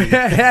know what I mean?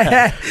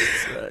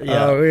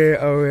 Yeah.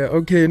 Aware.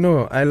 Okay,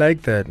 no, I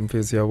like that,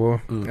 Mpesi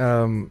yabo.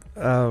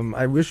 Mm.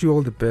 I wish you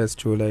all the best,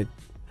 Joe.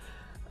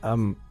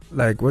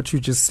 Like what you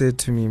just said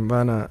to me,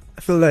 Mana.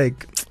 I feel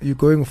like you're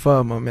going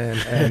far, my man,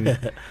 and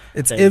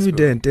it's Thanks,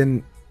 evident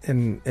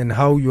in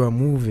how you are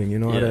moving. You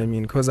know what Yeah. I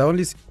mean? Because I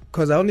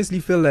honestly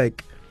feel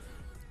like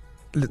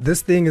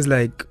this thing is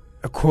like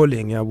a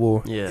calling,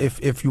 yabo. Yeah.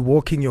 If you're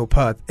walking your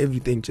path,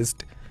 everything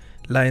just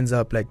lines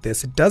up like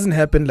this. It doesn't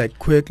happen like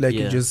quick, like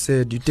Yeah. you just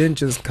said. You didn't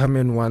just come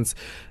in once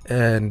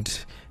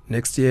and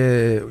next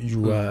year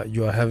you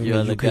are having You a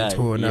are the UK guy,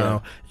 tour yeah.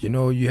 now. You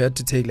know, you had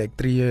to take like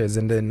 3 years,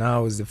 and then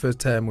now is the first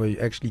time where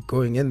you're actually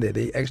going in there.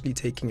 They actually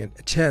taking a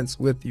chance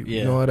with you. Yeah.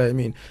 You know what I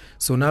mean?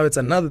 So now it's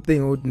another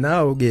thing.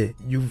 Now, okay,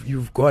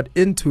 you've got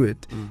into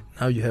it.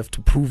 Now you have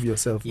to prove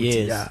yourself.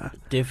 Yes, Yeah,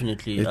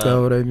 definitely. you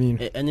know what I mean?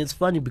 And it's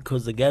funny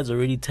because the guys are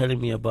already telling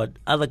me about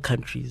other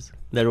countries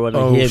that want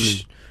to Oh, hear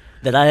me.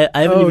 That I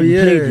haven't Oh,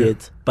 even played yeah.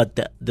 yet, but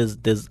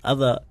there's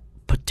other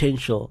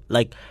potential,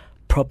 like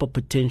proper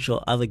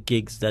potential other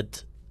gigs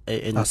that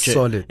in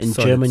Solid,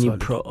 Germany,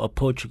 solid. or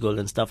Portugal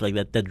and stuff like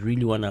that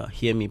really want to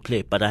hear me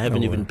play, but I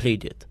haven't even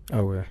played yet.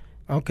 Oh, yeah.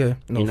 Okay,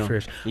 no, You know,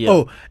 fresh. yeah.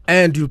 Oh,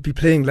 and you'll be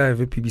playing live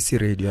at BBC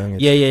Radio.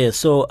 ain't it? Yeah.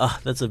 So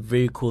that's a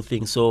very cool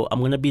thing. So I'm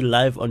gonna be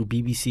live on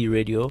BBC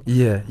Radio.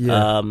 Yeah.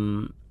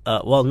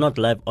 Well, not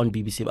live on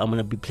BBC. I'm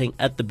gonna be playing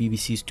at the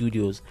BBC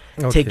studios,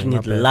 Okay, taking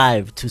not it bad.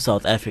 live to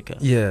South Africa.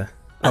 Yeah.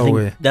 I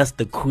think that's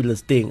the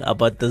coolest thing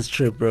about this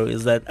trip, bro.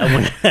 Is that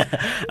I'm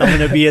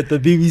gonna be at the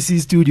BBC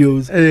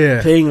studios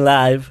Yeah. playing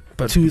live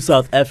But- to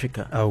South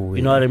Africa. Oh,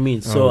 You know what I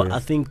mean? So yeah. I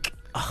think,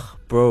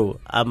 bro,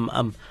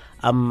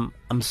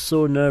 I'm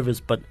so nervous,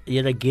 but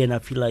yet again, I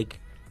feel like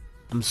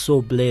I'm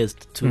so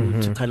blessed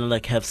to kind of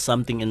like have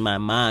something in my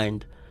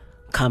mind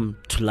come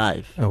to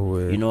life. Oh,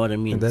 yeah. You know what I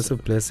mean? And that's a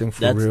blessing for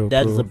That's real,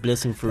 that's bro. a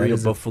blessing for That real,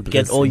 is bro. a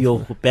Forget all blessing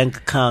your for- bank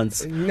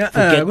accounts. Nuh-uh,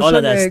 Forget all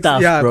of that kushone-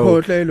 stuff, yeah, bro.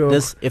 khohle lo.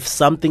 This, if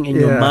something in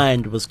your Yeah.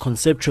 mind was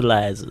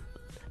conceptualized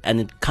and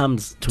it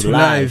comes to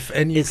life,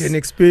 and you it's- can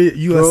experience.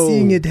 You are bro,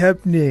 seeing it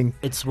happening.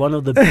 It's one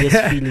of the best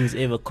feelings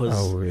ever, because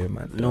Oh, yeah,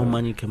 man. no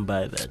money can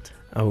buy that.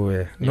 Oh,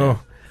 yeah. No,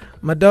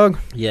 my dog.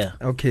 Yeah.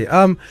 Okay.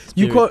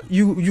 You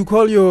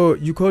call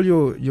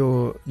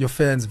your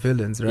fans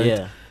villains, right?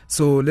 Yeah.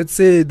 So let's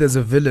say there's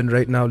a villain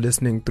right now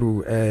listening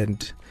through,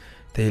 and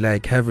they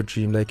like have a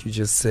dream, like you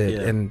just said,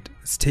 Yeah. and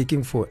it's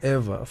taking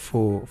forever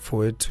for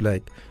it to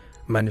like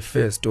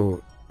manifest, or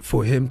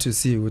for him to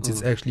see which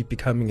is actually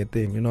becoming a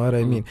thing. You know what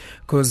I mean?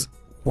 Because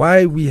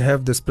why we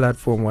have this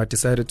platform, why I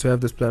decided to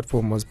have this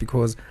platform, was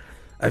because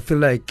I feel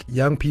like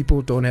young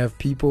people don't have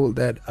people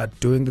that are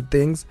doing the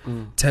things,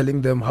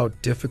 telling them how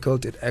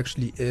difficult it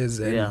actually is,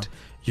 and Yeah.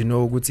 you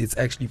know, which it's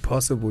actually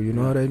possible. You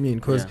know what I mean?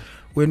 Because Yeah.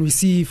 when we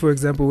see, for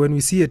example, when we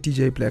see a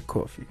DJ Black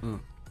Coffee,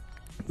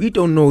 we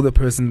don't know the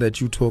person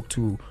that you talk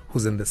to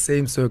who's in the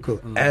same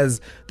circle as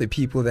the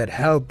people that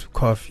helped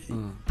Coffee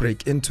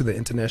break into the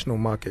international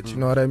market. You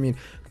know what I mean?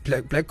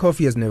 Black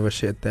Coffee has never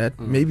shared that.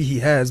 Maybe he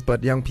has,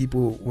 but young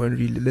people weren't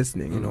really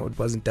listening. You know, it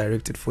wasn't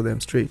directed for them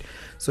straight.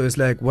 So it's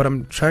like, what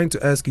I'm trying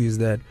to ask you is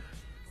that,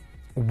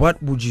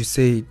 what would you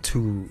say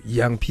to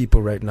young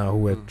people right now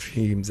who have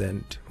dreams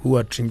and who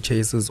are dream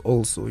chasers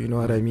also? You know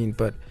what I mean?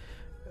 But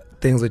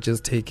things are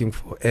just taking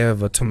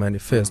forever to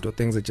manifest, or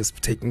things are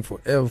just taking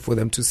forever for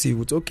them to see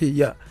what's okay.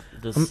 Yeah,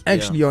 I'm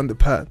actually on the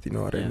path. You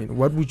know what I mean?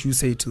 What would you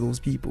say to those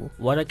people?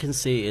 What I can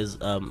say is,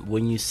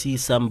 when you see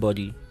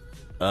somebody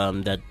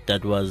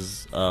that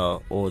was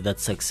or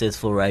that's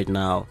successful right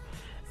now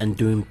and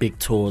doing big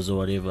tours or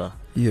whatever,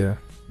 Yeah,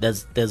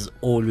 there's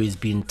always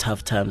been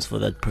tough times for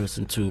that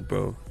person too,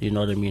 bro. You know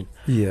what I mean?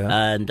 yeah,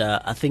 And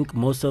I think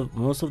most of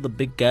the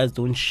big guys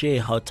don't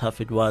share how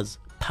tough it was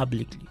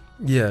publicly.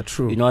 yeah.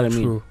 True. You know what I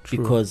mean? True.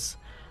 Because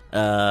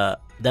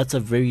that's a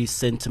very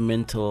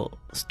sentimental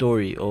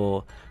story.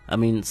 Or I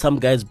mean, some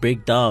guys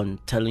break down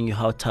telling you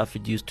how tough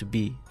it used to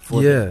be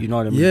for Yeah, them. You know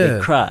what I mean? yeah. They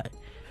cry.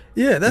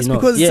 Yeah, that's You know,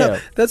 because yeah.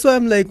 that's why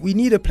I'm like, we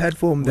need a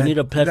platform. We need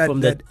a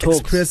platform that talks.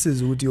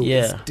 expresses with you.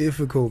 Yeah. It's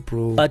difficult,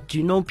 bro. But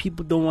you know,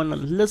 people don't want to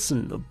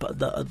listen. But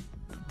they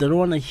don't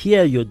want to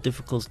hear your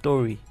difficult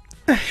story.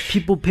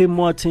 People pay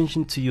more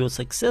attention to your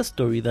success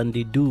story than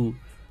they do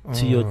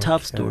to your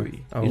tough Okay.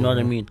 story. You know what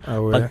I mean?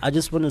 Oh, But yeah. I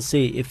just want to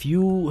say, if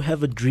you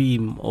have a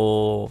dream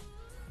or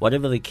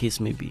whatever the case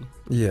may be,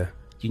 Yeah.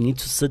 you need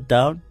to sit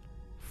down,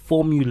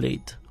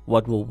 formulate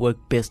what will work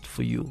best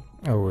for you.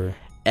 Oh, yeah.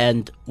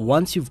 And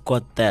once you've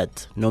got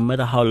that, no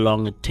matter how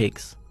long it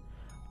takes,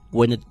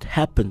 when it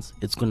happens,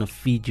 it's going to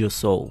feed your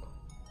soul.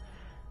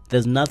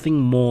 There's nothing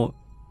more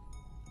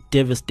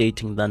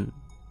devastating than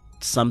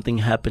something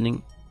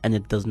happening and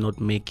it does not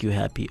make you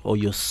happy, or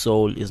your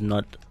soul is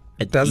not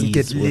at doesn't ease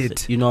get with lit.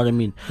 it. You know what I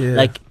mean? Yeah.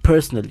 Like,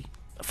 personally,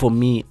 for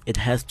me, it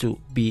has to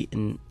be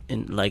in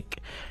like,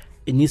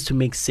 it needs to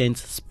make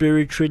sense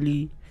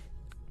spiritually,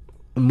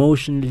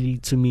 emotionally,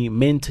 to me,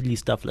 mentally,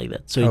 stuff like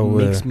that. So it Oh,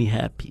 makes yeah. me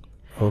happy.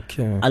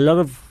 Okay. A lot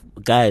of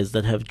guys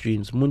that have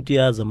dreams,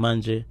 Muntia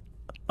Zamanje,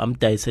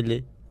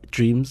 Amtaisele,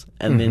 dreams,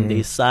 and then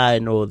they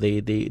sign, or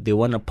they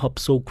want to pop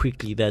so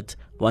quickly that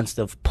once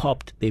they've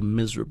popped, they're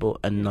miserable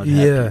and not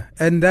Yeah, happy.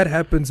 and that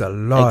happens a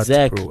lot.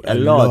 Exactly, bro. a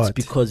lot,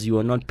 because you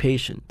are not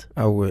patient.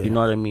 Oh, yeah. You know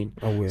what I mean?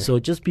 Oh, yeah. So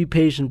just be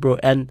patient, bro,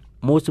 and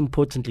most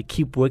importantly,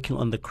 keep working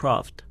on the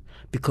craft,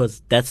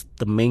 because that's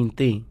the main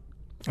thing.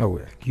 Oh,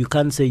 yeah. You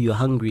can't say you're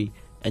hungry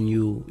and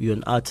you're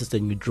an artist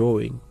and you're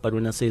drawing, but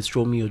when I say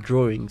show me your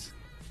drawings,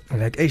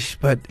 Like, ish,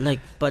 but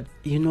but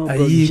you know, bro,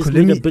 Ayikho, you just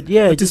let need a me- bit,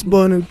 yeah, I just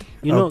want to.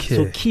 you know. okay.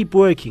 So keep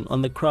working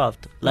on the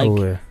craft, like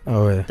oh, yeah.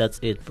 Oh, yeah. that's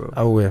it, bro.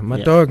 Oh, yeah. My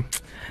Yeah. dog.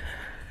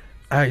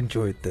 I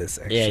enjoyed this.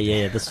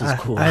 Actually, yeah. This was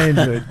cool. I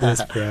enjoyed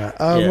this, bro.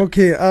 Yeah.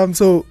 Okay.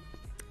 So,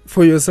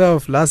 for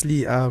yourself,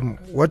 lastly,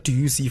 what do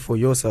you see for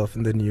yourself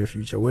in the near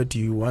future? Where do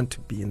you want to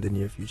be in the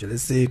near future?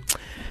 Let's say,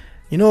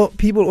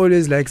 people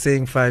always like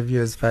saying 5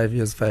 years, 5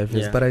 years, 5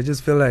 years, Yeah. but I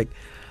just feel like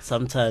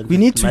Sometimes we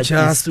need it to might be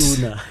just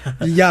sooner.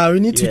 we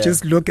need to Yeah.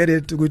 just look at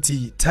it.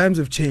 Guti, times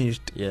have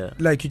changed. Yeah.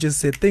 Like you just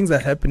said, things are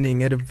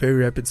happening at a very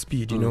rapid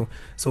speed.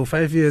 So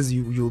 5 years,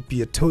 you'll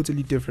be a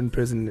totally different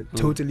person, a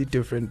totally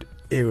different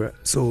era.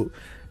 So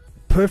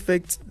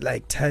perfect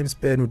like time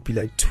span would be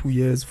like 2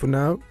 years for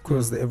now,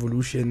 because the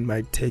evolution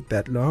might take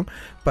that long.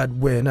 But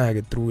when I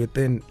get through it,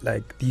 then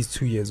like these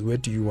 2 years, where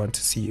do you want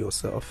to see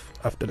yourself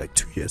after like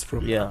 2 years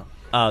from now?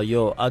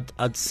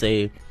 I'd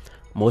say,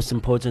 most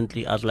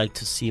importantly, I'd like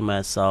to see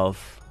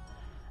myself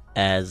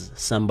as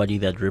somebody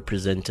that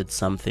represented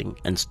something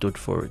and stood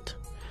for it.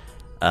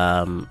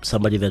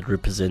 Somebody that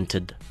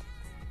represented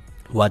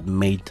what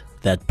made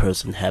that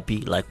person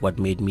happy, like what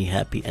made me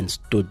happy, and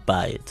stood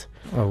by it.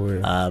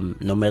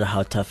 No matter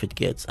how tough it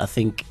gets. I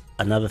think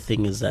another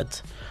thing is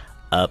that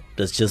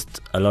there's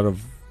just a lot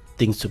of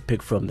things to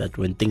pick from, that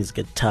when things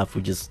get tough,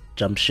 we just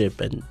jump ship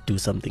and do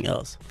something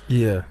else.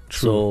 Yeah,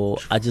 true.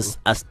 So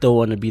I still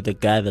want to be the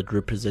guy that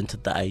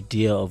represented the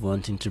idea of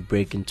wanting to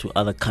break into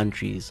other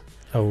countries,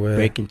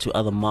 break into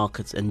other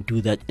markets, and do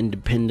that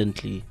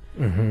independently,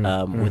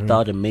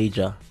 without a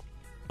major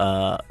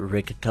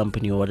record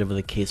company or whatever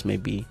the case may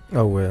be.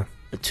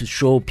 To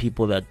show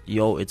people that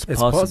it's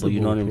possible, you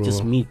know what I mean?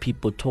 Just meet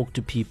people, talk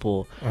to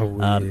people.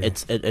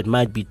 It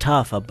might be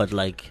tougher, but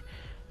like,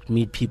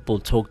 meet people,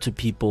 talk to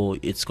people,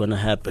 it's gonna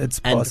happen. It's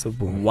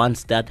possible.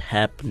 Once that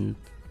happens,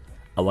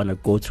 I want to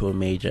go to a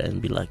major and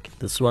be like,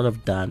 this is what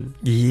I've done.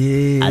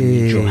 Yeah, I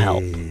need your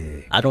help.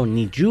 I don't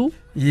need you.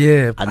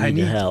 Yeah, I need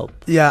your help.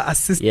 Yeah,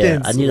 assistance. Yeah,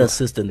 I need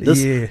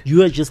assistance.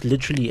 You are just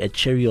literally a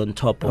cherry on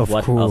top of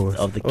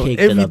the cake.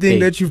 Everything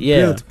that you've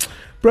built.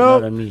 Bro, you know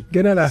what I mean?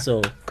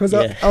 Because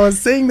I was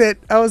saying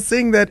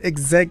that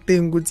exact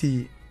thing,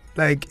 Guti.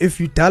 Like, if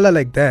you tell her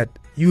like that,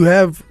 you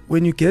have,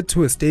 when you get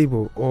to a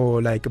stable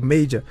or like a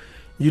major,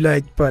 you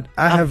like, but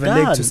I have a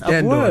leg to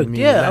stand on.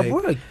 I've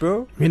worked,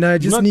 bro. I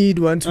just need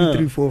 1, 2,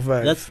 3, 4,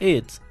 5. That's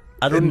it.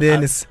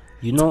 It's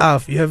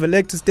tough. You have a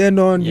leg to stand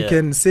on. You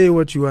can say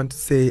what you want to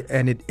say,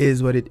 and it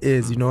is what it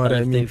is. You know what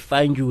I mean? If they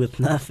find you with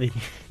nothing,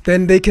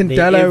 then they can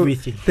tell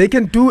everything. They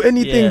can do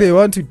anything they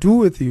want to do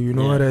with you. You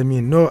know what I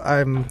mean? No,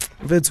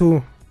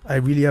 Vetu, I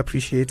really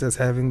appreciate us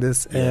having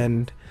this,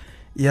 and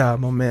my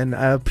man,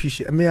 I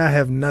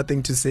have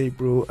nothing to say,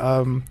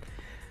 bro.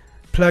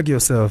 Plug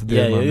yourself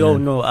there,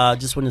 I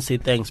just want to say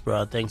thanks,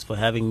 bro. Thanks for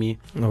having me.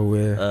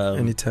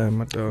 Anytime,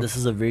 my dog. This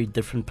is a very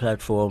different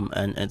platform,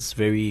 and it's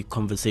very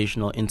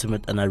conversational,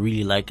 intimate, and I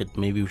really like it.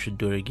 Maybe we should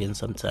do it again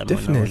sometime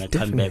when I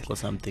come back or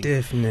something.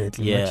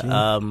 Definitely.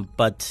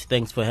 But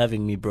thanks for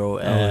having me, bro.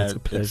 It's a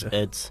pleasure.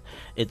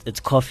 It's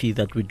coffee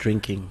that we're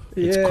drinking.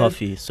 It's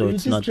coffee, so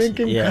it's not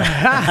drinking.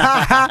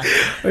 Yeah.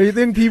 You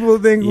think people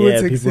think?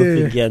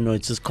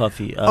 It's just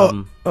coffee.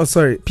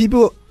 Sorry,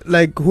 people.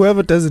 Like,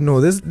 whoever doesn't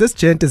know, this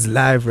gent is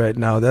live right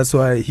now. That's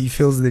why he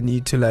feels the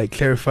need to like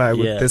clarify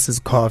what this is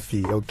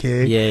coffee,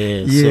 okay?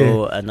 Yeah.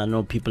 So, and I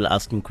know people are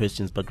asking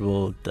questions, but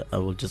I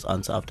will just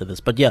answer after this.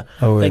 But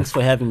thanks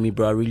for having me,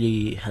 bro. I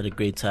really had a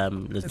great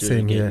time. Let's do it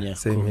again.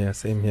 Same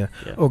here.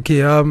 Yeah.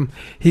 Okay,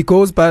 he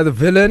goes by The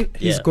Villain.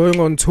 He's going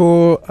on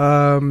tour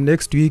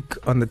next week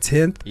on the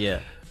 10th.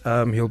 Yeah.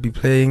 He'll be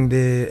playing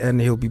there, and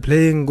he'll be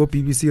playing Go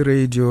BBC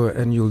Radio,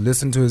 and you'll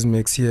listen to his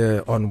mix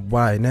here on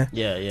Y, ne?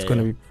 It's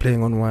gonna be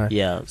playing on Y.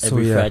 Yeah,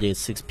 every Friday at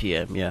 6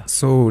 p.m. Yeah.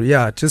 So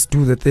just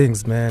do the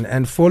things, man,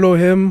 and follow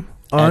him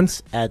on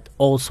at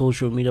all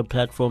social media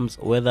platforms,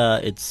 whether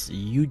it's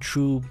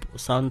YouTube,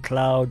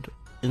 SoundCloud,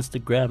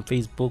 Instagram,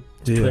 Facebook,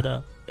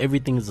 Twitter.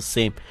 Everything is the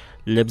same.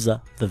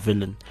 Libza The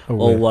Villain,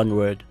 all one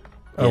word.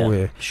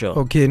 Sure.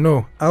 Okay,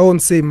 no, I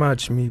won't say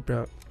much, me,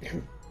 bro.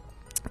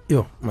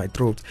 Yo, my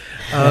throat.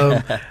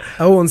 I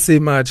won't say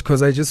much,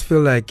 because I just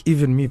feel like,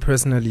 even me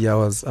personally, I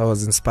was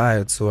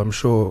inspired. So I'm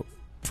sure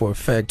for a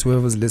fact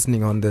whoever's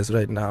listening on this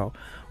right now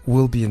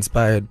will be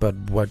inspired by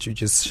what you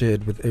just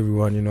shared with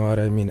everyone. You know what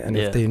I mean? And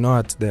if they're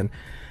not, then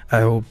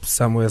I hope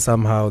somewhere,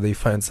 somehow, they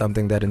find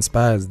something that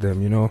inspires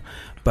them. You know.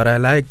 But I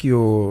like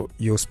your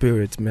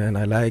spirit, man.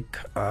 I like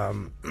I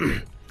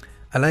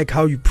like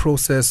how you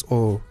process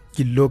or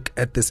you look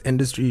at this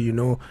industry. You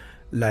know.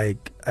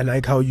 Like, I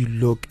like how you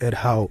look at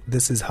how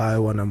this is how I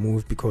want to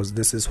move, because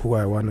this is who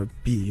I want to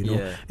be, you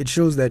know. It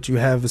shows that you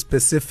have a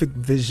specific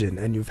vision,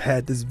 and you've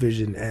had this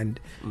vision, and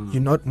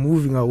you're not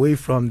moving away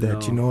from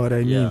that. You know what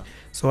I mean?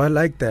 So I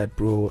like that,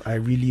 bro. I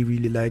really,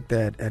 really like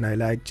that, and I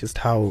like just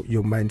how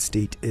your mind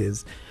state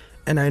is.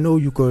 And I know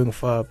you're going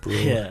far, bro.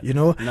 You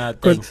know?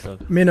 Because,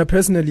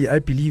 personally, I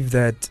believe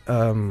that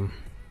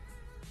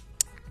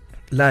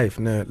life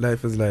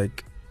is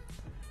like,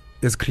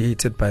 is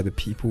created by the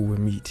people we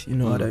meet. You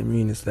know what I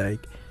mean? It's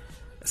like,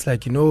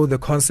 you know, the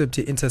concept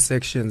of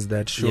intersections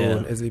that show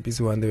on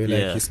SABC One. They were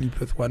like, you sleep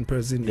with one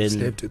person, you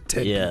slept with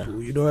 10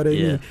 people. You know what I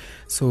mean?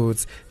 So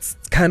it's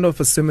kind of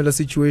a similar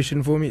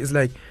situation for me. It's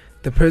like,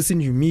 the person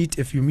you meet,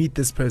 if you meet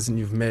this person,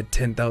 you've met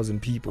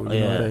 10,000 people. You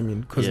know what I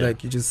mean? Because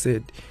like you just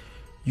said,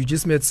 you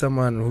just met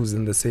someone who's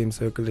in the same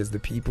circle as the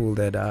people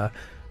that are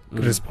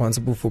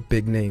responsible for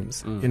big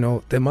names. You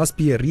know, there must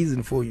be a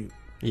reason for you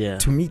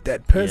to meet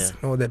that person,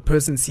 or that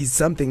person sees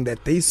something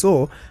that they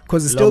saw,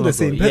 because it's still the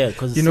same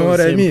person. You know what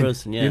I mean?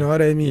 You know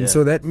what I mean?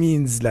 So that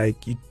means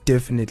like you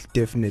definitely,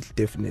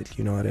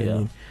 you know what I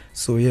mean?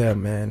 So yeah,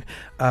 man.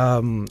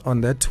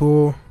 On that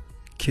tour,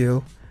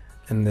 Kill,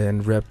 and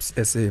then Reps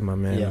SA, my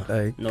man.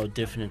 Like, no,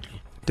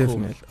 definitely.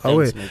 Cool.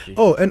 Thanks,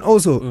 and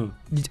also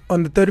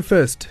on the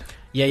 31st.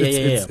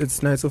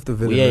 It's Nights of the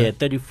Villain.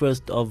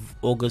 31st of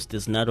August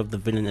is Night of the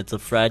Villain. It's a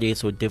Friday,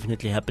 so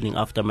definitely happening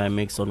after my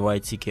mix on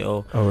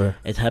YTKO.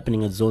 It's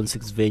happening at Zone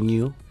 6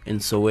 venue in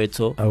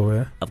Soweto.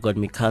 I've got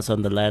Mikasa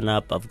on the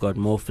lineup. I've got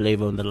Mo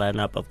Flavor on the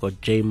lineup. I've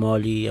got J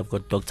Molly. I've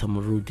got Dr.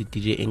 Marudi,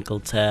 DJ Inkle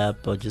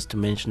Tap, or just to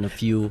mention a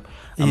few.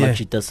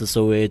 Amachita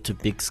Soweto,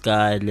 Big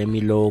Sky,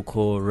 Lemmy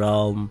Loco,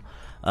 Realm,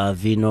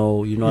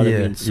 Vino, you know what I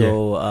mean?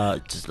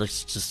 So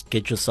just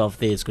get yourself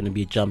there. It's going to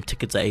be a jump.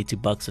 Tickets are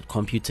 $80 at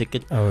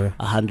CompuTicket,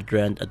 100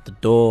 Rand at the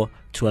door,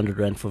 200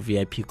 Rand for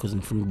VIP, because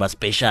in Funga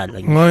special.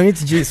 Like,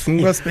 it's just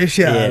Funga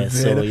special.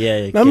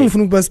 I'm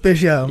Funga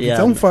special.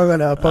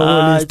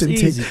 It's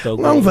easy, dog.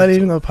 You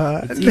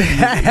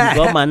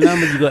got my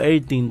number, you got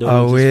everything,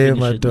 though.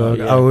 My dog.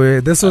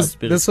 This was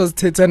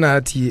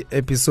Tetanati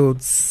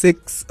episode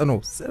 6. Oh no,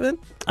 7.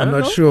 I'm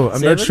not sure.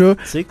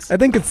 6? I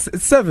think it's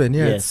 7.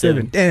 Yeah, it's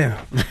 7. Damn.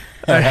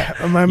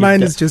 My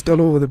mind is just all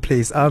over the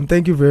place.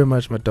 Thank you very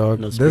much, my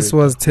dog. This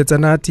was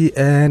Tetanati,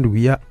 and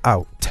we are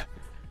out.